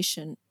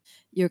stimulation.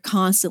 You're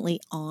constantly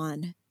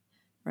on,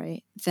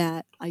 right?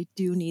 That I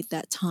do need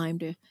that time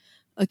to,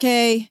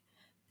 okay,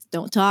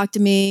 don't talk to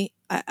me.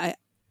 I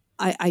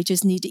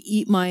just need to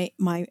eat my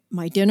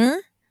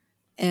dinner,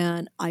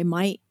 and I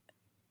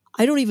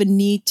don't even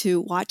need to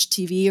watch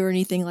TV or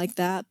anything like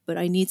that, but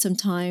I need some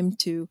time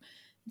to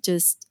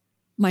just,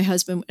 my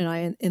husband and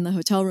I in the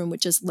hotel room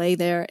would just lay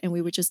there and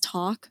we would just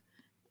talk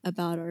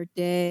about our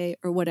day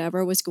or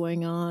whatever was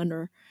going on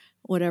or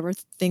whatever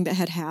thing that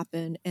had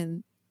happened.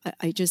 And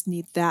I just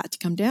need that to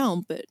come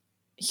down. But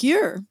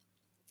here,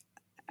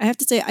 I have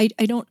to say,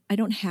 I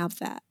don't have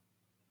that.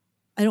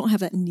 I don't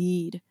have that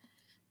need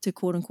to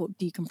quote unquote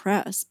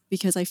decompress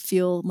because I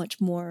feel much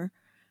more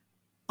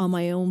on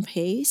my own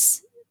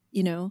pace,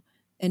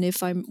 and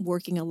if I'm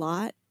working a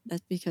lot,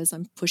 that's because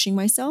I'm pushing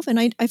myself. And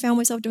I found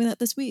myself doing that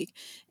this week.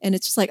 And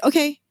it's just like,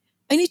 okay,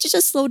 I need to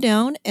just slow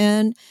down.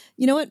 And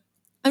you know what?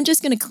 I'm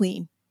just going to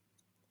clean.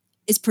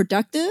 It's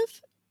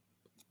productive,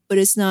 but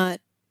it's not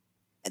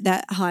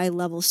that high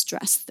level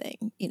stress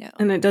thing,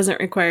 And it doesn't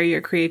require your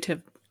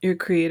creative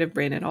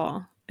brain at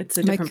all. It's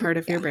a different part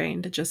of your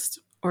brain to just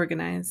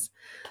organize.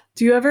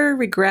 Do you ever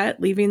regret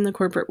leaving the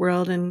corporate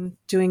world and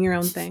doing your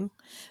own thing?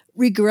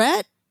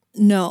 Regret?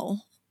 No.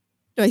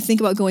 Do I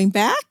think about going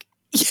back?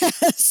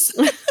 Yes.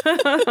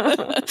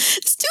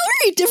 It's two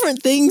very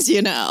different things,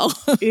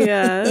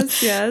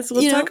 Yes.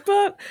 We'll talk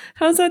about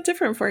how's that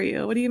different for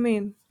you. What do you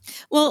mean?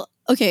 Well,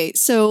 okay.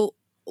 So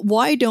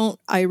why don't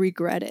I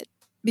regret it?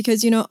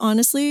 Because,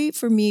 honestly,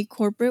 for me,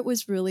 corporate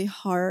was really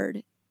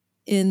hard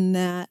in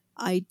that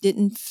I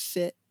didn't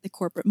fit the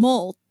corporate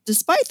mold,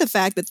 despite the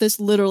fact that this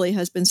literally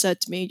has been said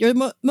to me. You're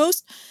the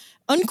most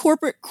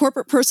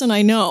uncorporate person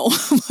I know.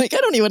 I'm like, I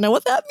don't even know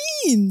what that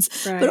means.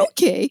 Right. But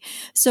okay.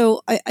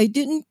 So I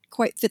didn't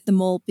quite fit the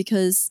mold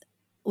because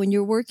when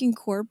you're working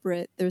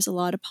corporate, there's a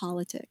lot of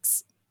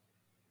politics.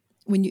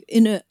 When you're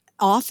in an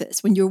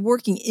office, when you're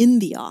working in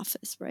the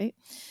office, right?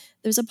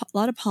 There's a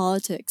lot of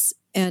politics.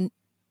 And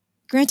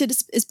granted,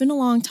 it's been a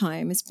long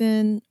time. It's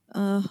been,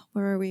 where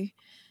are we?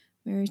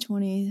 Mary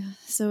 20.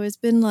 So it's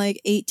been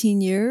like 18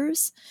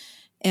 years.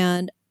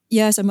 And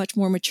yes, I'm much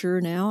more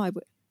mature now, I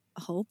would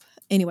hope.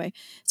 Anyway,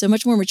 so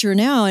much more mature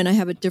now, and I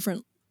have a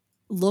different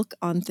look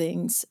on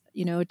things,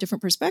 a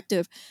different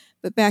perspective.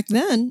 But back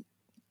then,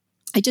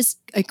 I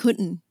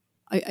couldn't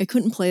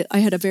play. I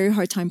had a very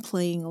hard time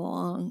playing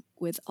along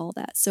with all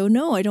that. So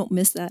no, I don't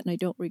miss that, and I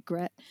don't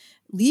regret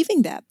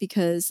leaving that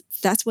because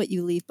that's what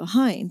you leave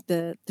behind,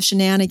 the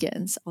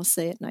shenanigans. I'll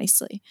say it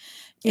nicely.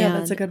 Yeah,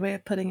 that's a good way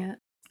of putting it.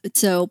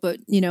 So, but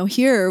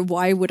here,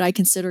 why would I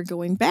consider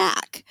going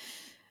back?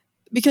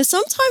 Because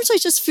sometimes I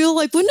just feel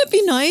like, wouldn't it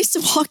be nice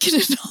to walk in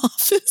an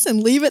office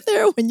and leave it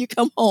there when you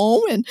come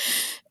home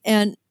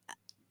and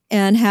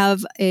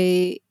have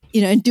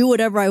and do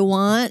whatever I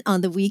want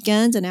on the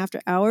weekends and after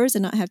hours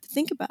and not have to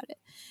think about it.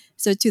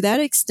 So to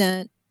that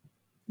extent,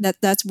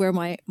 that's where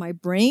my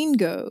brain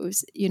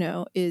goes,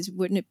 is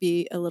wouldn't it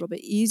be a little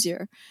bit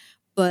easier?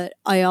 But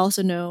I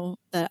also know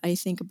that I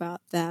think about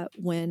that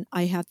when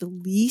I have the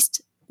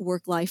least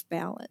work-life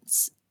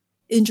balance.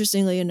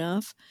 Interestingly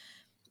enough,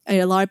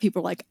 a lot of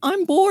people are like,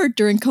 I'm bored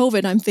during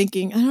COVID. I'm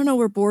thinking, I don't know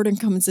where boredom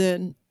comes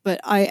in, but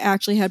I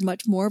actually had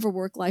much more of a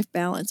work-life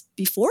balance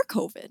before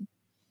COVID.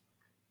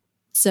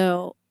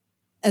 So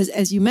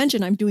as you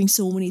mentioned, I'm doing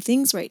so many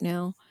things right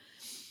now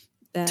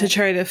to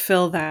try to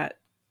fill that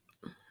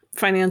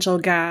financial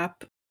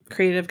gap,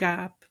 creative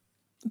gap.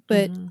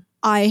 But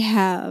I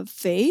have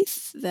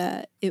faith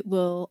that it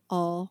will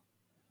all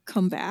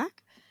come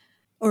back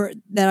or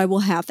that I will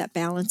have that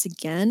balance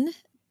again.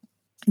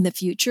 in the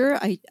future.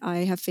 I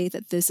have faith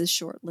that this is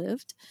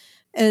short-lived,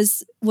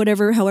 as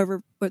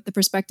however, what the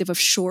perspective of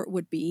short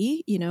would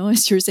be.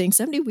 As you're saying,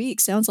 70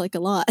 weeks sounds like a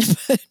lot,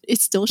 but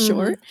it's still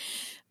short.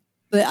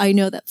 But I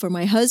know that for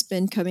my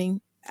husband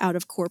coming out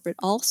of corporate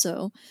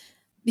also,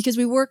 because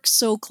we work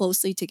so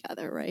closely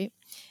together, right,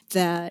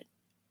 that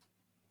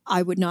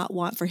I would not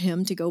want for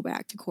him to go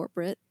back to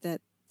corporate,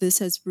 that this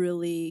has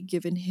really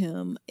given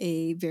him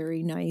a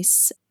very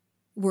nice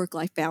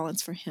work-life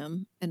balance for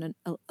him, and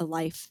a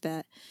life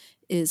that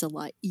is a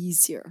lot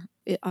easier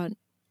on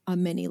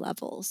many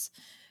levels,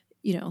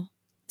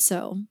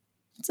 So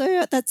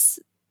yeah, that's,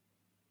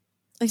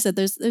 like I said,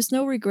 there's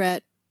no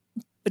regret,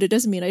 but it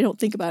doesn't mean I don't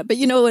think about it. But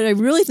you know what I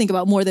really think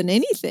about more than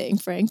anything,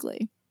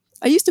 frankly?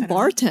 I used to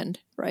bartend,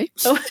 right?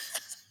 Oh.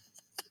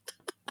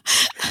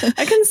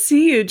 I can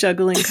see you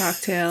juggling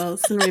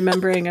cocktails and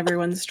remembering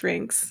everyone's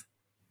drinks.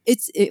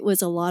 It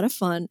was a lot of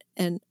fun.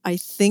 And I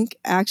think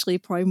actually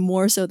probably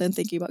more so than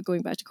thinking about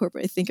going back to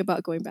corporate, I think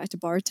about going back to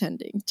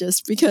bartending,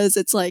 just because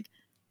it's like,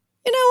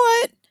 you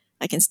know what?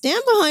 I can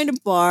stand behind a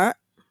bar.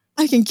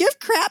 I can give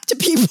crap to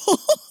people,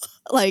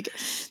 like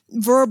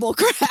verbal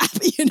crap.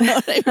 You know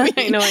what I mean?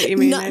 I know what you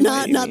mean.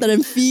 Not that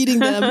I'm feeding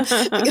them,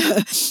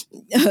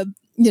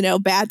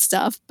 bad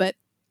stuff, but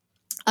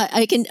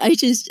I can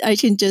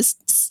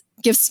just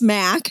give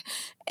smack,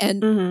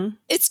 and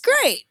it's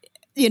great.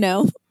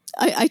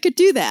 I could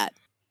do that.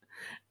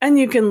 And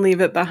you can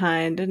leave it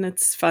behind, and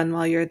it's fun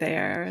while you're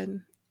there,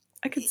 and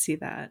I could see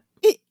that.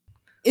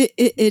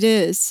 It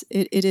is.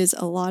 It is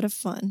a lot of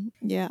fun.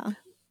 Yeah.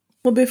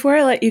 Well, before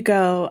I let you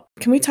go,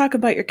 can we talk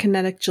about your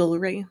kinetic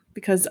jewelry?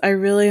 Because I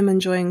really am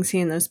enjoying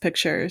seeing those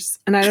pictures.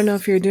 And I don't know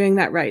if you're doing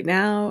that right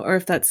now or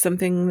if that's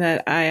something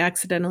that I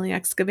accidentally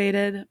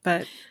excavated,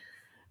 but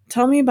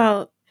tell me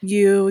about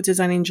you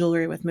designing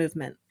jewelry with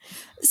movement.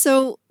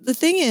 So the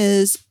thing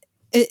is,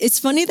 it's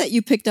funny that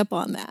you picked up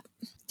on that.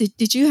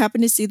 Did you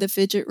happen to see the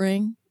fidget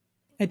ring?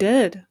 I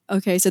did.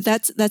 Okay, so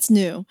that's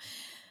new.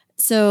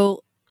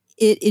 So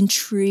it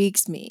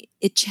intrigues me.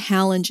 It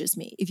challenges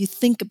me. If you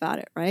think about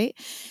it, right?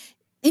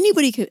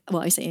 Anybody could,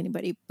 well, I say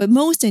anybody, but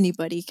most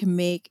anybody can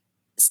make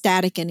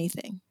static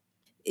anything.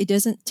 It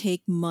doesn't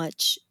take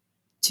much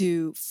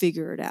to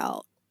figure it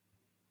out,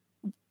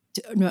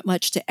 not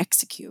much to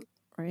execute,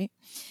 right?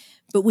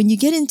 But when you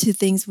get into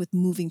things with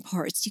moving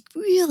parts, you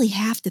really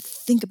have to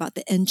think about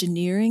the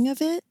engineering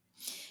of it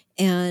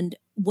and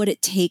what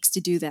it takes to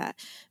do that.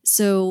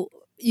 So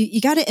you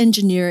got to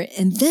engineer it,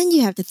 and then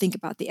you have to think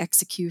about the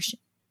execution.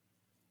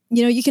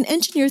 You can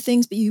engineer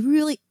things, but you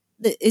really,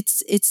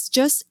 it's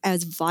just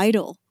as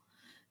vital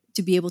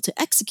to be able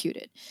to execute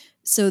it.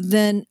 So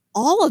then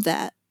all of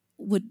that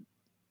would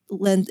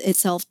lend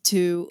itself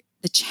to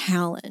the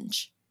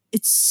challenge.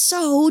 It's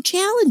so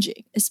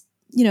challenging,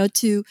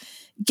 to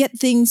get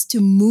things to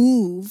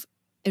move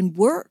and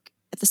work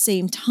at the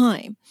same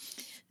time.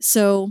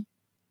 So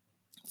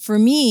for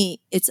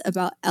me, it's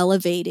about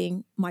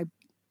elevating my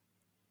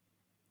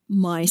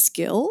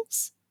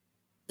skills,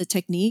 the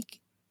technique,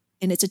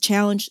 and it's a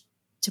challenge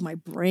to my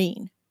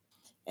brain.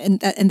 And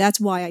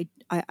that's why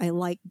I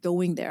like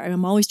going there. And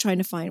I'm always trying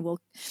to find, well,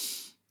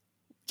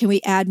 can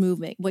we add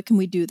movement? What can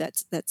we do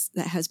that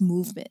has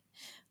movement?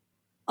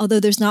 Although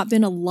there's not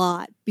been a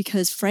lot,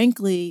 because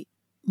frankly,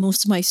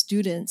 most of my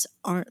students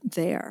aren't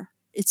there.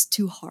 It's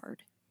too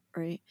hard,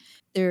 right?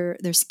 Their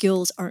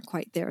skills aren't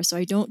quite there. So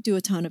I don't do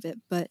a ton of it,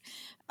 but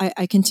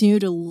I continue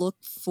to look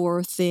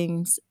for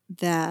things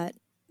that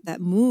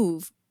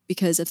move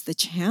because of the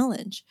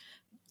challenge.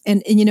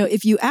 And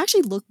if you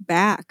actually look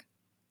back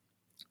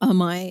on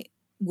my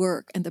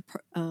work and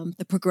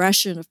the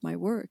progression of my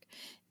work,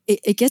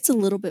 it gets a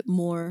little bit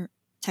more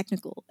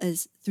technical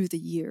as through the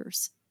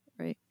years,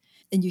 right?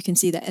 And you can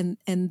see that.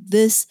 And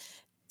this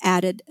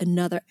added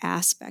another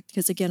aspect,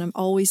 because again, I'm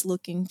always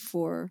looking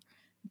for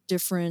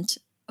different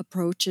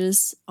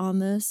approaches on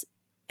this,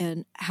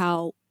 and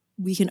how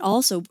we can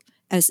also,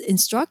 as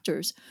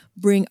instructors,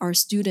 bring our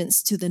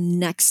students to the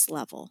next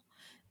level.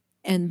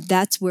 And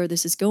that's where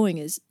this is going,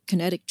 is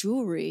kinetic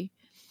jewelry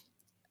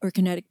or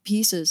kinetic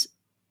pieces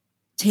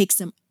takes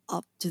them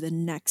up to the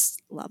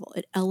next level.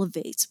 It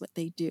elevates what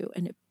they do,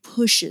 and it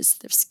pushes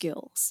their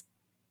skills.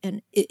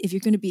 And if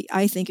you're going to be,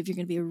 I think if you're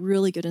going to be a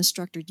really good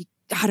instructor, you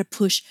got to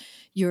push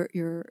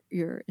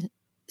your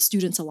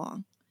students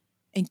along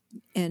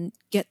and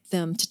get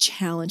them to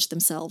challenge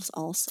themselves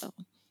also.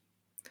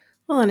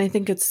 Well, and I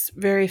think it's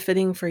very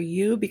fitting for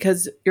you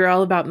because you're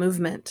all about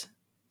movement.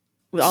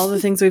 With all the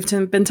things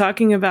we've been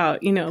talking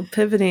about,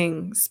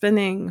 pivoting,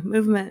 spinning,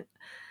 movement.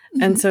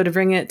 Mm-hmm. And so to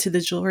bring it to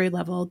the jewelry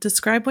level,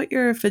 describe what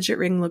your fidget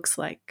ring looks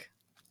like.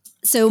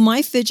 So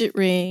my fidget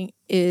ring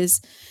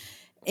is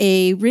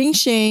a ring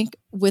shank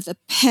with a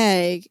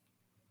peg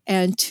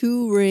and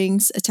 2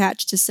 rings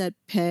attached to said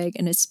peg,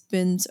 and it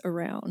spins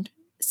around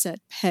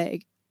said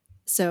peg.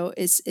 So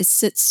it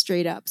sits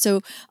straight up. So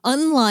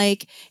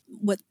unlike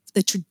what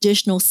the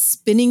traditional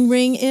spinning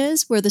ring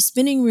is, where the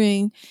spinning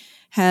ring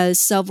has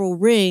several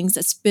rings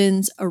that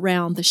spins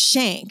around the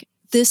shank,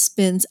 this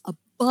spins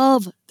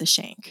above the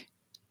shank.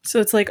 So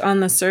it's like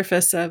on the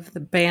surface of the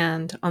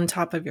band on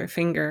top of your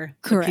finger,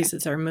 Correct. The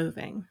pieces are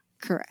moving.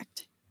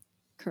 Correct.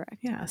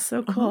 Yeah,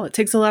 so cool. It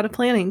takes a lot of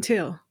planning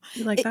too.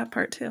 You like that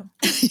part too.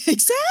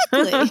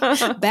 Exactly.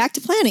 Back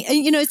to planning.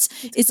 And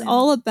it's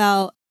all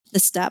about the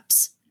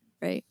steps,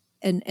 right?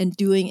 And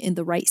doing in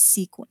the right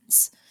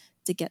sequence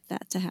to get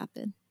that to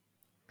happen.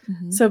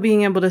 Mm-hmm. So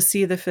being able to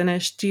see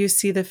do you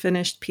see the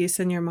finished piece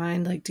in your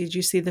mind? Like, did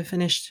you see the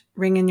finished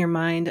ring in your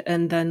mind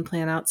and then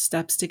plan out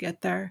steps to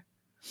get there?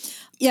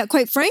 Yeah,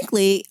 quite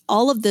frankly,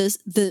 all of this,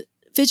 the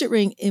fidget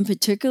ring in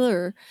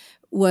particular,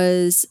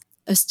 was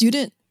a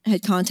student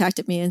had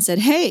contacted me and said,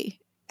 "Hey,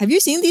 have you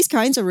seen these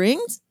kinds of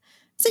rings?"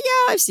 I said,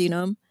 "Yeah, I've seen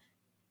them."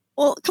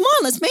 "Well, come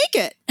on, let's make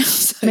it."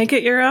 Make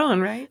it your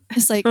own, right?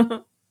 It's like,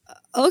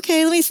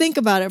 okay, let me think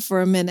about it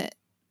for a minute,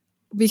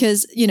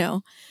 because you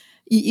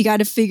got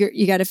to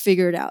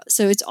figure it out.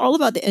 So it's all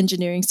about the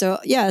engineering. So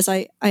yes,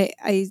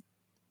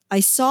 I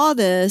saw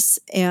this,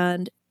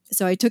 and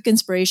so I took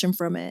inspiration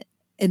from it,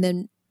 and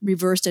then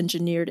reverse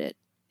engineered it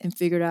and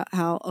figured out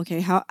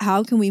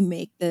how can we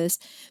make this?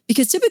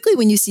 Because typically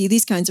when you see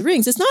these kinds of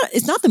rings, it's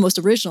not the most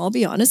original. I'll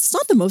be honest, it's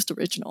not the most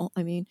original.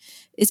 I mean,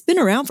 it's been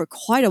around for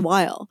quite a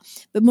while,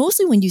 but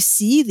mostly when you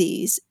see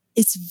these,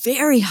 it's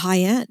very high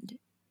end.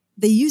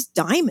 They use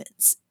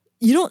diamonds.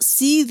 You don't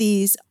see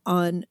these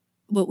on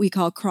what we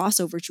call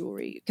crossover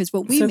jewelry, because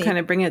what we make, kind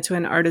of bring it to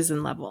an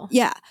artisan level.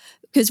 Yeah,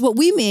 because what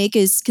we make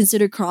is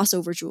considered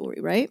crossover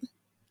jewelry, right?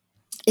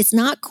 It's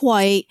not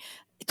quite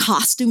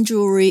costume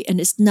jewelry, and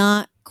it's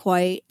not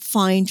quite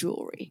fine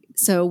jewelry.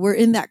 So we're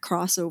in that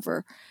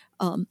crossover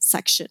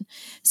section.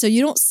 So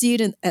you don't see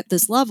it at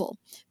this level,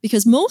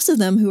 because most of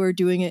them who are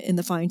doing it in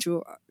the fine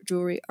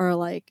jewelry are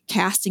like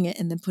casting it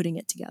and then putting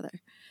it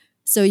together.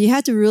 So you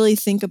have to really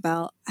think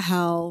about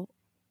how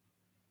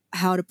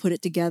to put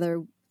it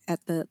together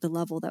at the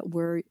level that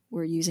we're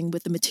using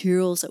with the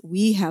materials that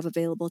we have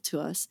available to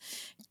us,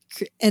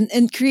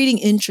 and creating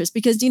interest.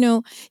 Because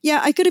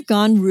I could have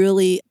gone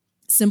really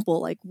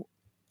simple, like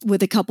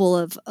with a couple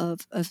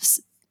of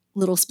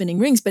little spinning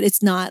rings, but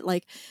it's not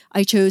like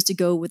I chose to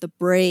go with a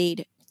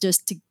braid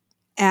just to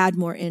add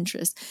more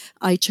interest.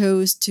 I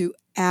chose to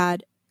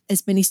add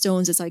as many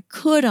stones as I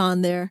could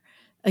on there,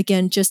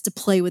 again, just to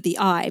play with the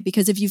eye.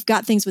 Because if you've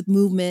got things with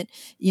movement,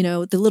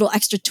 the little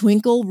extra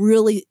twinkle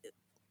really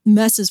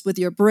messes with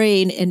your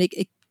brain, and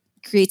it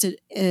creates an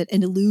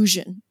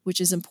illusion, which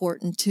is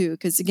important too.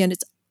 Because again,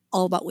 it's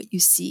all about what you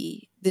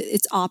see.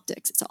 It's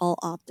optics. It's all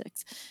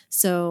optics.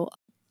 So,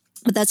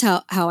 but that's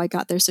how I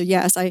got there. So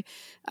yes, I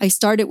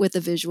started with a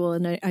visual,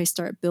 and I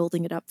start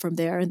building it up from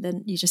there. And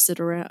then I just sit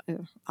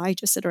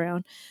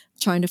around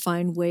trying to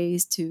find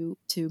ways to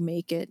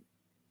make it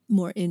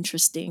more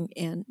interesting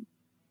and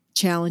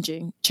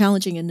challenging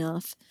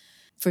enough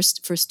for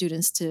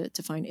students to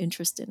find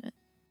interest in it.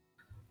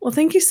 Well,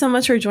 thank you so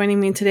much for joining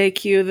me today,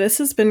 Q. This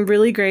has been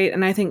really great.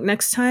 And I think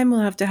next time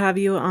we'll have to have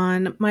you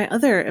on my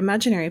other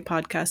imaginary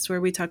podcast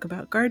where we talk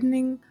about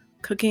gardening,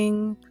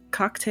 cooking,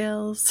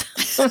 cocktails,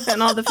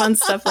 and all the fun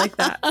stuff like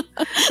that.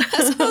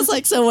 That sounds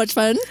like so much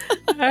fun.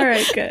 All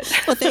right, good.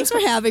 Well, thanks for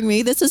having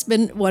me. This has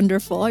been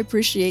wonderful. I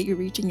appreciate you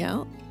reaching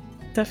out.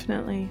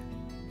 Definitely.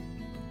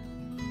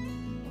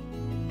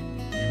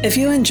 If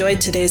you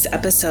enjoyed today's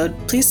episode,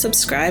 please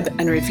subscribe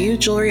and review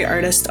Jewelry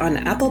Artist on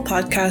Apple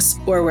Podcasts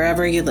or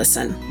wherever you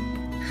listen.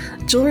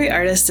 Jewelry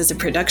Artist is a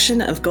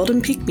production of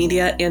Golden Peak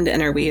Media and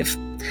Interweave.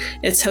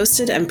 It's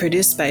hosted and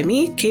produced by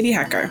me, Katie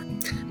Hacker.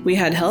 We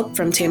had help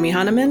from Tammy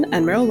Hahnemann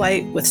and Meryl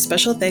White, with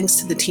special thanks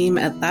to the team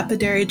at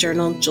Lapidary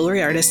Journal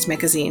Jewelry Artist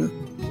Magazine.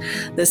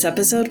 This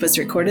episode was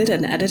recorded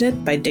and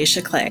edited by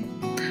Daisha Clay.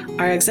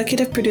 Our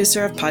executive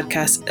producer of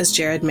podcasts is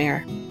Jared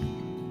Mayer.